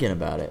just thinking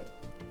about it.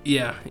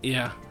 Yeah.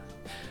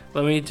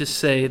 Let me just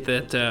say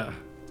that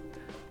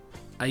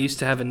I used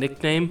to have a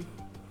nickname.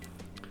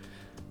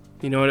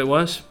 You know what it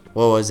was?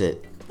 What was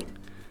it?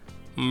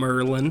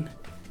 Merlin.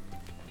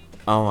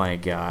 Oh my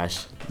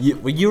gosh.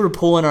 You were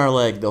pulling our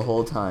leg the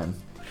whole time.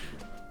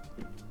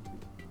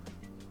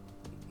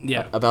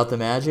 Yeah. About the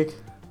magic?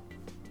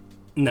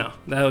 No,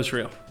 that was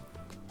real.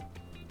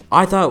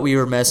 I thought we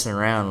were messing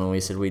around when we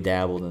said we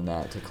dabbled in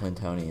that to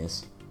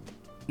Clintonius.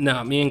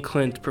 No, me and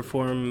Clint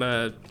perform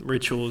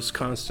rituals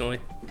constantly.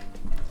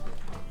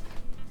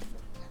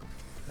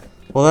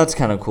 Well, that's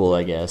kind of cool,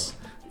 I guess.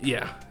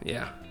 Yeah.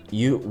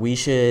 We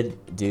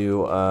should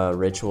do a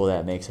ritual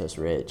that makes us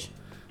rich.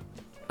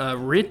 A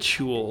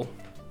ritual.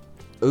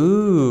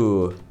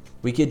 Ooh,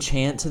 we could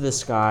chant to the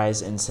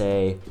skies and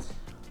say,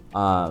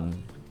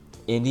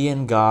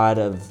 Indian god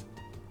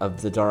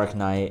of the dark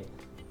night,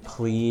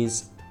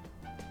 please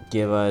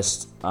give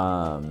us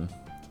a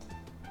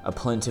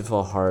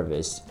plentiful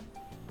harvest.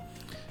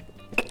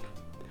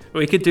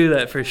 We could do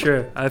that for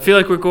sure. I feel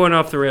like we're going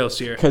off the rails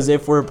here. Because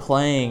if we're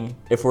praying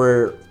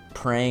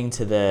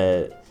to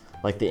the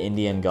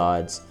Indian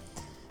gods,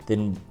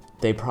 then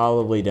they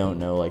probably don't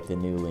know like the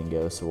new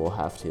lingo, so we'll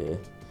have to,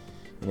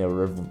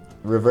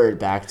 revert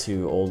back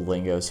to old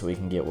lingo so we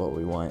can get what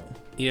we want.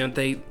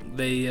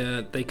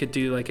 They could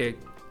do like a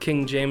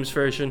King James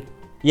version.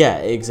 Yeah,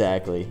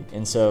 exactly.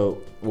 And so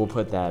we'll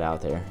put that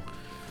out there.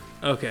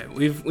 Okay,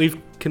 we've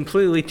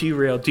completely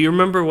derailed. Do you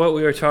remember what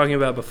we were talking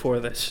about before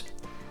this?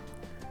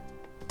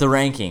 The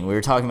ranking. We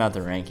were talking about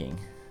the ranking.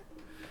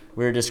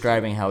 We were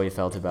describing how we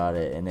felt about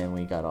it, and then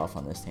we got off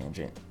on this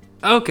tangent.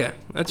 Okay,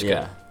 that's good.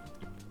 Yeah.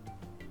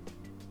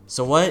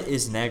 So what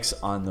is next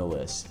on the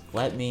list?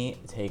 Let me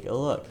take a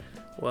look.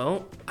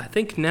 Well, I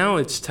think now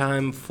it's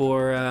time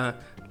for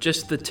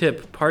Just the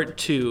Tip, Part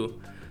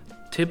 2.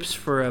 Tips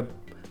for a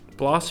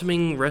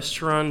blossoming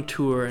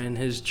restaurateur and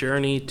his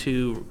journey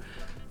to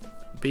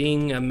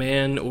being a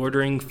man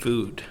ordering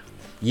food.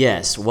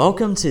 Yes,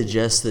 welcome to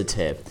Just the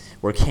Tip,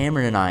 where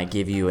Cameron and I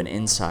give you an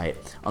insight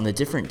on the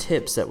different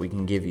tips that we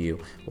can give you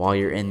while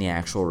you're in the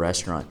actual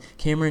restaurant.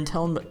 Cameron,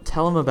 tell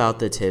them about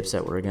the tips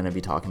that we're going to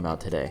be talking about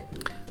today.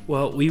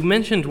 Well, we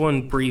mentioned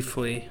one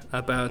briefly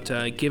about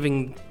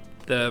giving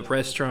the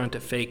restaurant a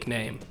fake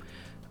name.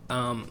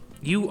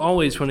 You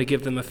always want to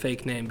give them a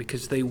fake name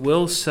because they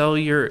will sell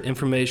your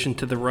information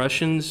to the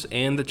Russians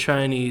and the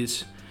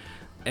Chinese,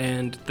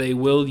 and they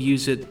will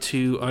use it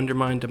to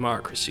undermine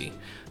democracy.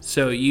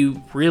 So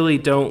you really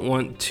don't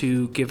want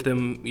to give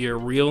them your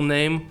real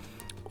name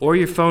or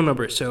your phone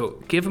number.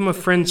 So give them a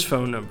friend's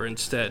phone number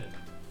instead.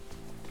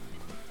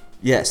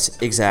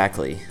 Yes,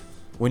 exactly.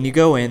 When you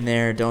go in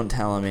there, don't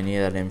tell them any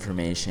of that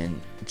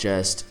information.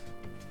 Just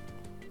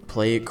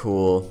play it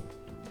cool.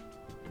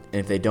 And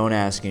if they don't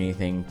ask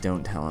anything,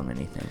 don't tell them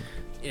anything.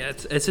 Yeah,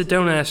 it's a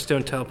don't ask,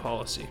 don't tell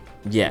policy.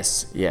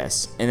 Yes.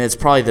 And it's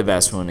probably the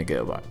best one to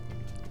go by.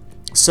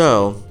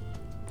 So,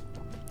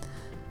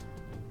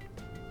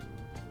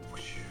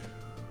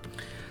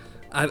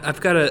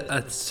 I've got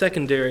a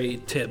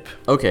secondary tip.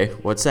 okay,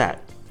 what's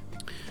that?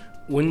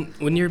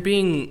 When you're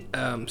being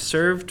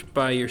served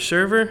by your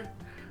server,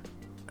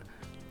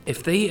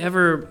 if they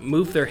ever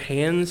move their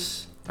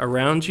hands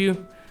around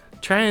you,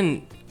 try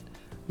and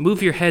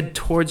move your head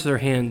towards their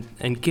hand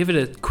and give it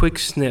a quick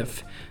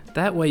sniff.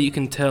 That way you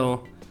can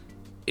tell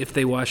if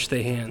they wash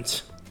their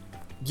hands.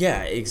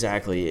 Yeah,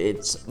 exactly.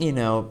 It's,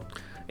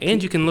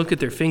 And you can look at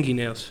their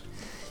fingernails.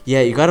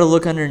 yeah, you got to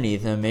look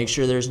underneath them, make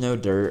sure there's no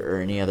dirt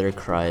or any other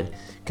crud,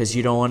 because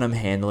you don't want them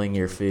handling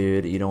your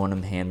food, you don't want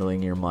them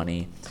handling your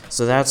money.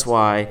 So that's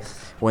why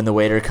when the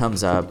waiter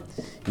comes up,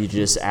 you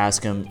just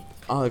ask him,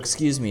 "Oh,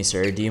 excuse me,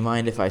 sir, do you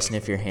mind if I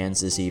sniff your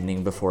hands this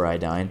evening before I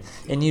dine?"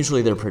 And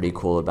usually they're pretty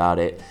cool about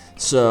it.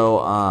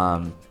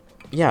 So,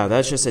 yeah,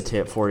 that's just a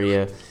tip for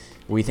you.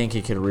 We think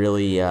it could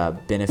really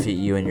benefit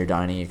you and your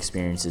dining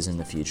experiences in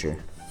the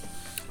future.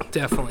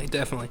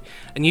 Definitely.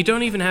 And you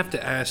don't even have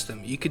to ask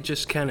them. You could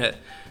just kind of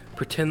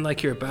pretend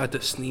like you're about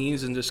to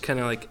sneeze and just kind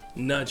of like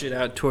nudge it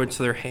out towards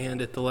their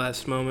hand at the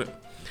last moment.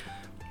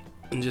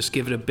 And just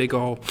give it a big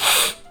ol'...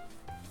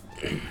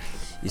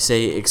 You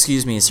say,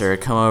 "Excuse me, sir,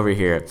 come over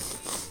here.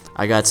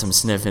 I got some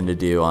sniffing to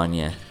do on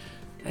you."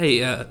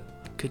 Hey,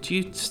 could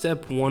you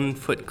step 1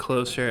 foot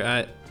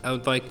closer? I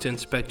would like to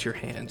inspect your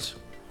hands.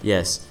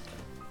 Yes.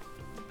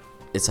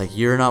 It's like,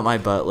 "You're not my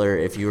butler.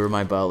 If you were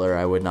my butler,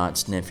 I would not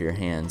sniff your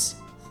hands.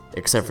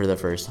 Except for the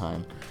first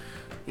time."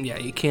 Yeah,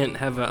 you can't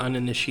have an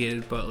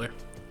uninitiated butler.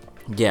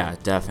 Yeah,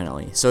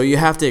 definitely. So you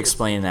have to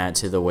explain that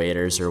to the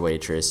waiters or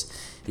waitress.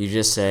 You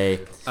just say,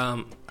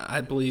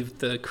 I believe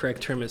the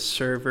correct term is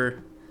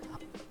server.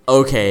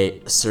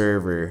 "Okay,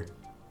 server.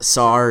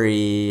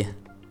 Sorry."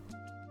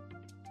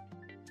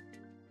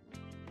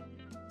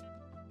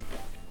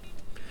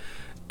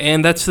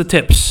 And that's the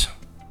tips.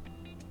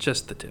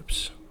 Just the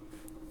tips.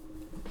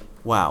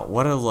 Wow,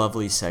 what a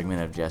lovely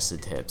segment of Just the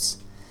Tips.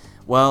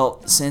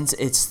 Well, since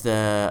it's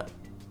the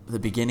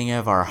beginning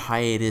of our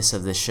hiatus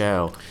of the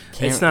show...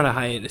 It's not a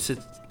hiatus.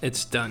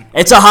 It's done.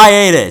 It's a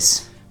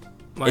hiatus!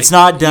 Like, it's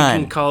not done.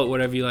 You can call it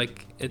whatever you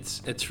like.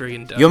 It's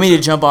friggin' done. You want me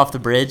to jump off the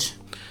bridge?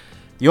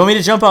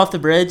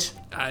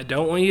 I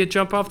don't want you to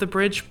jump off the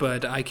bridge,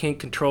 but I can't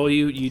control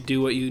you. You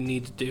do what you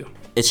need to do.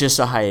 It's just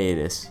a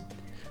hiatus.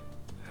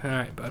 All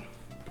right, bud.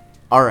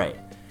 All right.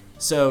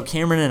 So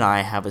Cameron and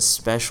I have a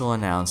special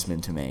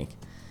announcement to make.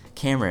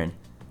 Cameron,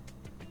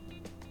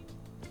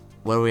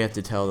 what do we have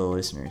to tell the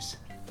listeners?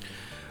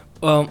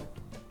 Well,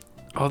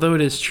 although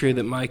it is true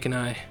that Mike and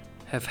I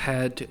have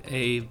had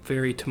a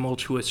very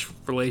tumultuous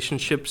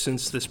relationship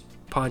since this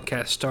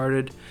podcast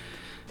started,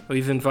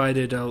 we've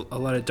invited a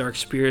lot of dark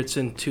spirits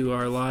into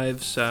our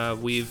lives.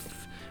 We've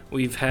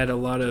We've had a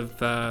lot of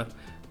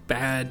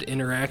bad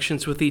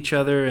interactions with each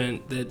other,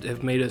 and that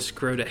have made us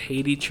grow to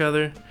hate each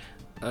other.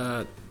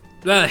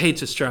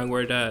 Hate's a strong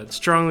word.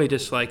 Strongly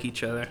dislike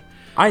each other.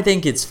 I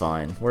think it's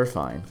fine. We're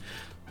fine.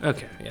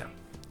 Okay, yeah.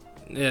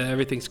 Yeah,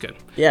 everything's good.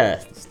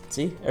 Yeah,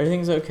 see?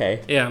 Everything's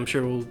okay. Yeah, I'm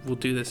sure we'll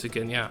do this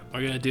again. Yeah,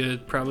 we're going to do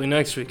it probably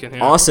next weekend.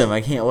 Yeah. Awesome. I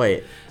can't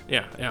wait.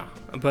 Yeah.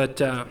 But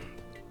the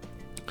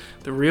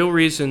real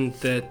reason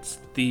that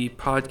the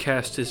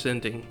podcast is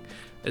ending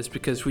is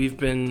because we've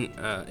been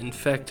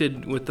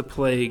infected with the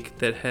plague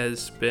that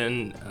has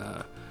been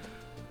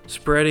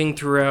spreading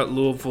throughout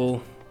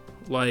Louisville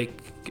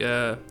like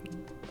the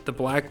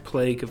Black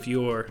Plague of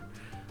yore.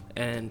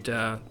 And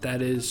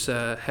that is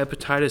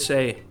hepatitis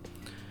A.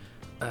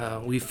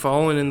 We've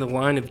fallen in the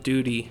line of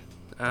duty.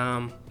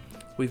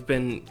 We've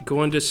been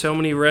going to so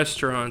many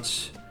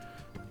restaurants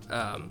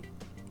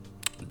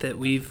that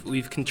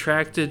we've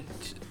contracted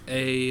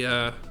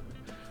a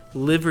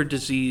liver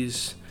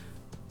disease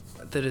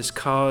that is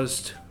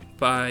caused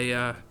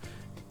by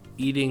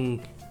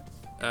eating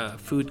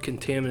food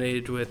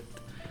contaminated with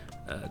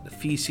the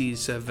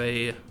feces of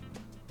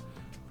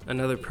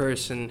another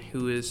person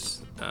who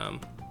is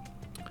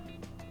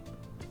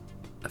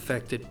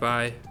affected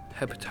by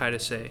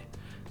hepatitis A.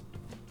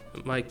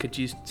 Mike, could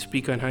you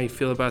speak on how you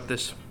feel about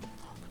this?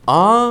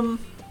 I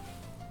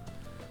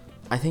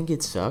think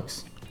it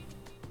sucks.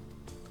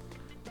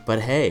 But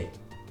hey,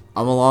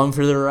 I'm along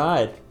for the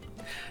ride.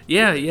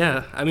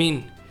 Yeah. I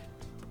mean,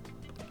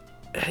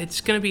 it's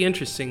going to be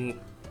interesting.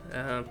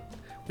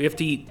 We have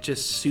to eat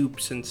just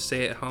soups and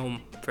stay at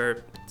home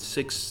for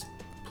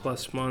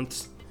 6+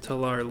 months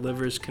till our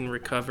livers can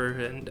recover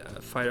and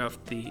fight off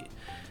the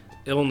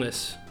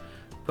illness.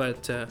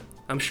 But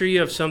I'm sure you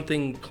have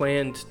something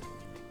planned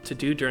to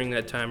do during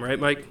that time, right,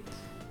 Mike?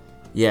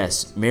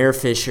 Yes, Mayor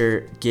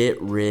Fisher, get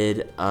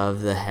rid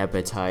of the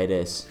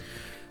hepatitis.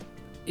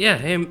 Yeah,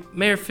 hey,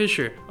 Mayor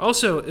Fisher.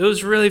 Also, it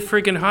was really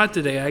freaking hot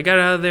today. I got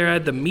out of there, I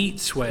had the meat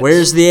sweats.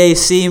 Where's the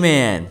AC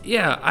man?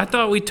 Yeah, I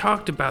thought we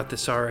talked about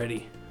this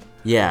already.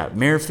 Yeah,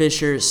 Mayor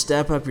Fisher,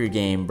 step up your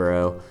game,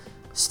 bro.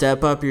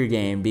 Step up your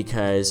game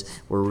because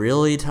we're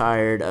really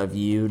tired of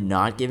you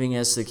not giving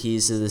us the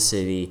keys to the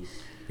city.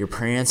 You're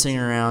prancing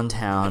around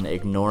town,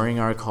 ignoring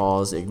our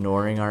calls,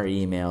 ignoring our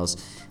emails.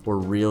 We're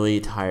really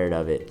tired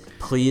of it.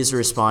 Please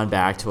respond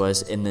back to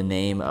us in the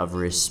name of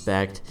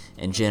respect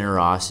and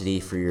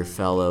generosity for your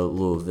fellow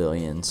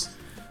Louisvillians.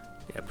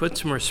 Yeah, put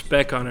some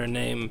respect on our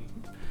name.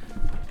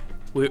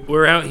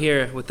 We're out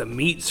here with the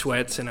meat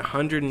sweats in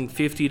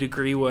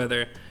 150-degree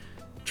weather,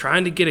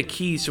 trying to get a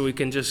key so we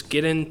can just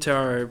get into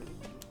our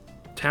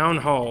town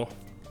hall.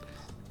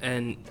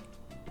 And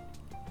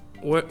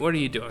what are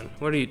you doing?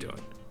 What are you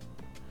doing?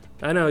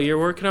 I know you're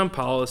working on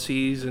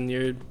policies and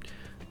you're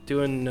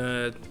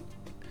doing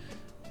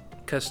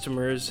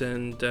customers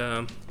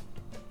and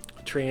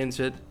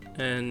transit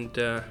and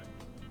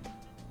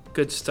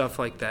good stuff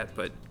like that.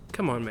 But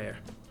come on, Mayor.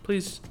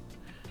 Please,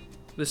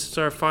 this is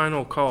our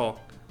final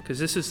call because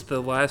this is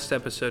the last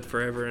episode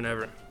forever and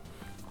ever.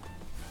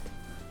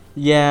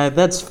 Yeah,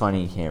 that's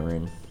funny,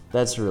 Cameron.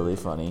 That's really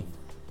funny.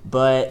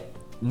 But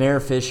Mayor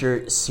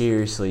Fisher,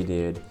 seriously,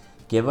 dude,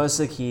 give us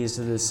the keys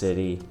to the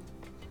city.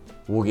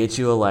 We'll get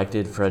you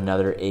elected for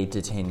another 8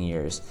 to 10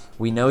 years.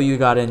 We know you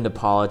got into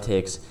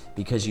politics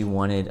because you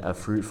wanted a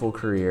fruitful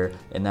career,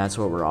 and that's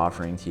what we're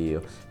offering to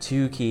you.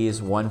 2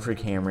 keys, 1 for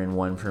Cameron,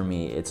 1 for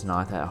me. It's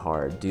not that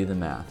hard. Do the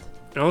math.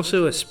 And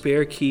also a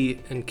spare key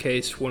in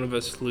case one of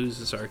us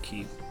loses our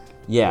key.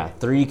 Yeah,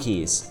 3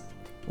 keys.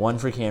 1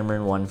 for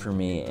Cameron, 1 for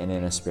me, and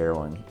then a spare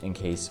one in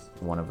case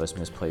one of us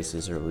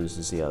misplaces or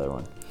loses the other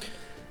one.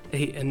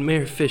 Hey, and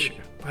Mayor Fisher,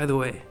 by the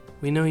way,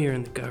 we know you're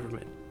in the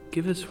government.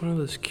 Give us one of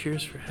those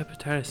cures for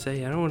hepatitis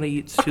A. I don't want to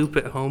eat soup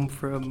at home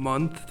for a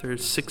month or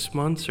 6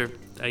 months or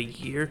a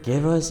year.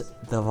 Give us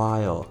the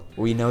vial.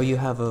 We know you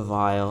have a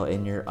vial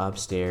in your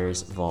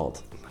upstairs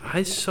vault.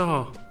 I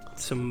saw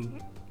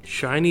some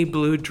shiny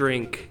blue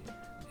drink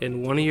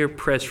in one of your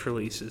press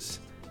releases.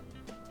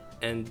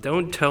 And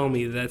don't tell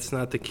me that's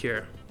not the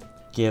cure.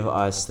 Give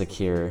us the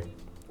cure,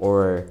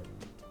 or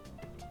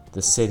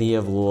the city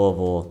of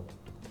Louisville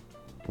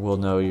will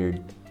know your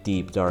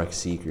deep, dark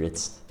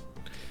secrets.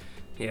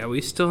 Yeah,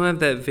 we still have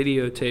that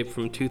videotape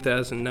from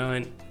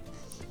 2009.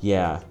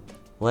 Yeah,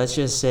 let's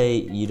just say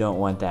you don't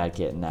want that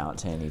getting out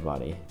to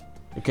anybody.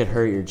 It could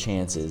hurt your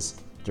chances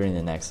during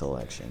the next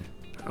election.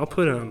 I'll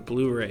put it on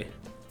Blu-ray.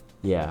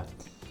 Yeah,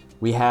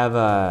 we have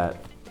a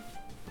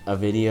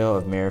video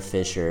of Mayor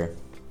Fisher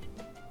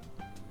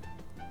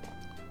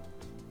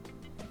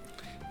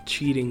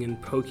cheating in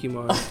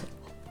Pokemon.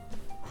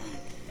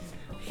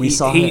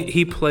 saw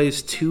he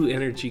plays 2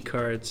 energy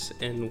cards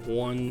in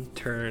 1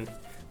 turn,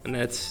 and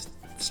that's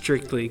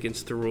strictly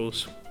against the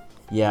rules.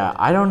 Yeah,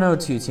 I don't know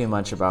too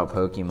much about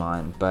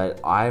Pokemon, but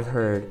I've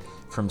heard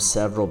from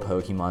several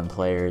Pokemon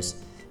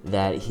players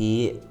that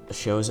he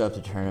shows up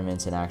to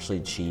tournaments and actually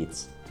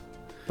cheats.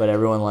 But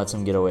everyone lets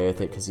him get away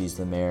with it because he's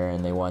the mayor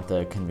and they want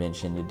the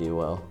convention to do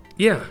well.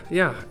 Yeah.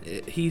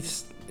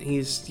 He's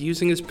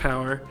using his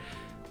power.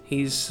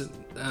 he's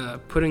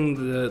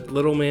putting the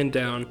little man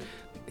down.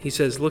 He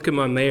says, "Look at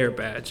my mayor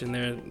badge," and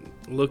they're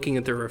looking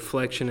at the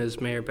reflection of his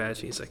mayor badge.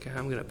 He's like,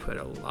 "I'm gonna put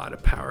a lot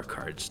of power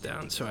cards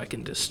down so I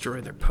can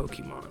destroy their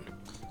Pokemon."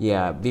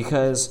 Yeah,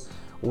 because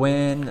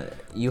when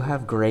you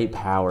have great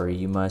power,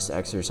 you must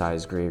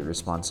exercise great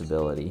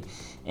responsibility.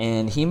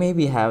 And he may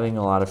be having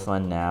a lot of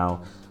fun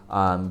now,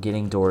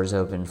 getting doors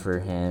open for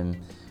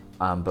him,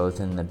 both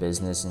in the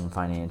business and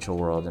financial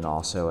world, and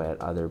also at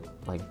other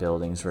like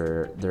buildings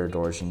where there are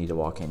doors you need to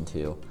walk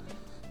into.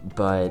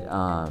 But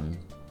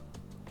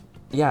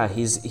yeah,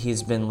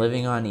 he's been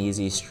living on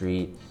Easy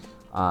Street,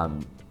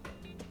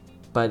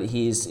 but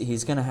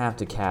he's gonna have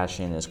to cash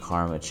in his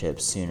karma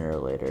chips sooner or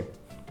later.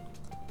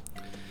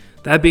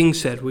 That being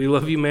said, we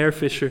love you, Mayor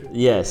Fisher.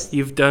 Yes.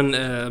 You've done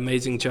an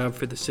amazing job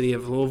for the city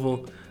of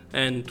Louisville,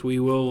 and we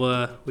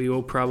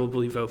will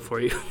probably vote for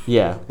you.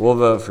 Yeah, we'll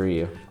vote for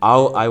you.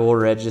 I will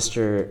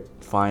register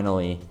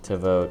finally to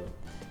vote,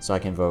 so I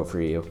can vote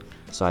for you.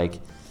 Psych.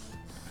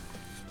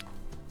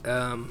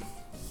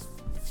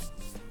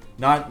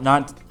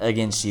 Not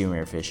against you,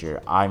 Mayor Fisher.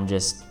 I'm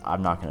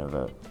not gonna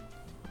vote.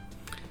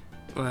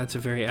 Well, that's a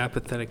very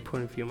apathetic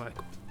point of view,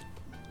 Michael.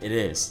 It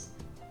is,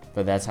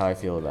 but that's how I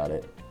feel about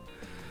it.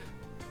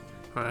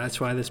 Well,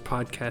 that's why this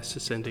podcast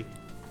is ending.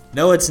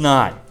 No, it's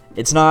not.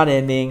 It's not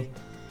ending.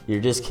 You're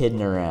just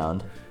kidding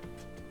around.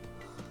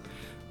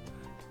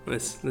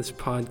 This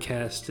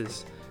podcast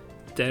is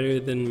deader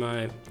than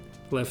my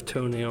left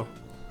toenail.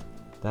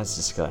 That's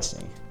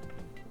disgusting.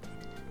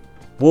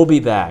 We'll be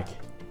back.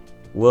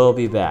 We'll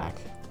be back.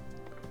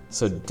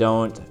 So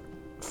don't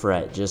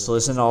fret. Just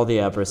listen to all the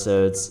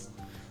episodes.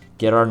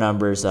 Get our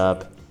numbers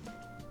up.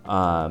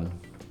 I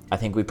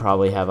think we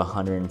probably have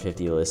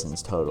 150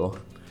 listens total.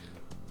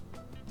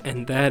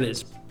 And that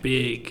is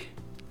big.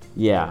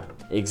 Yeah,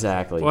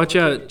 exactly. Watch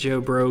out, Joe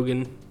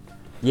Brogan.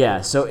 Yeah,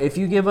 so if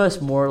you give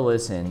us more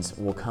listens,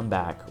 we'll come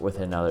back with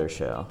another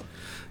show.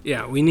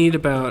 Yeah, we need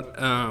about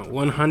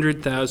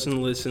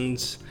 100,000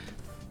 listens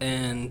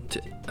and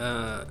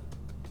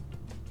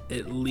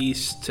at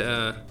least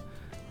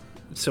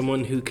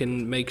someone who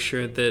can make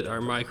sure that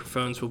our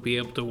microphones will be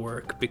able to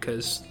work,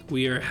 because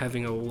we are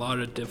having a lot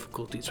of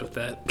difficulties with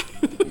that.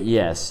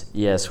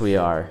 Yes, we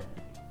are.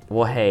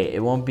 Well, hey,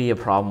 it won't be a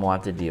problem we'll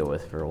have to deal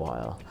with for a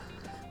while.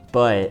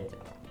 But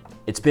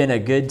it's been a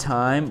good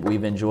time.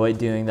 We've enjoyed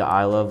doing the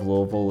I Love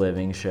Louisville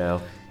Living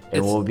show,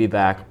 and we'll be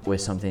back with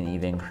something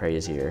even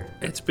crazier.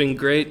 It's been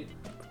great,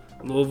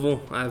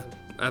 Louisville.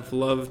 I've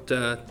loved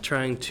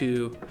trying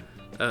to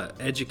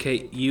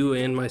educate you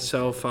and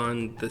myself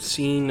on the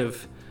scene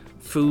of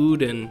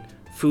food and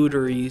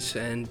fooderies,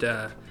 and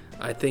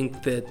I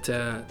think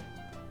that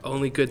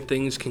only good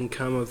things can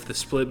come of the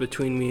split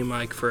between me and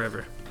Mike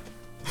forever.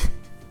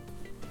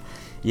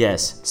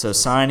 Yes, so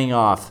signing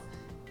off,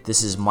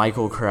 this is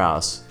Michael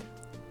Kraus.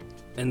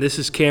 And this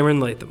is Cameron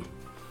Latham.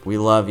 We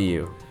love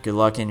you. Good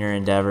luck in your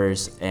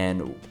endeavors,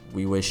 and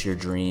we wish your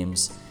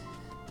dreams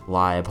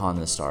lie upon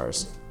the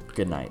stars.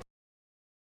 Good night.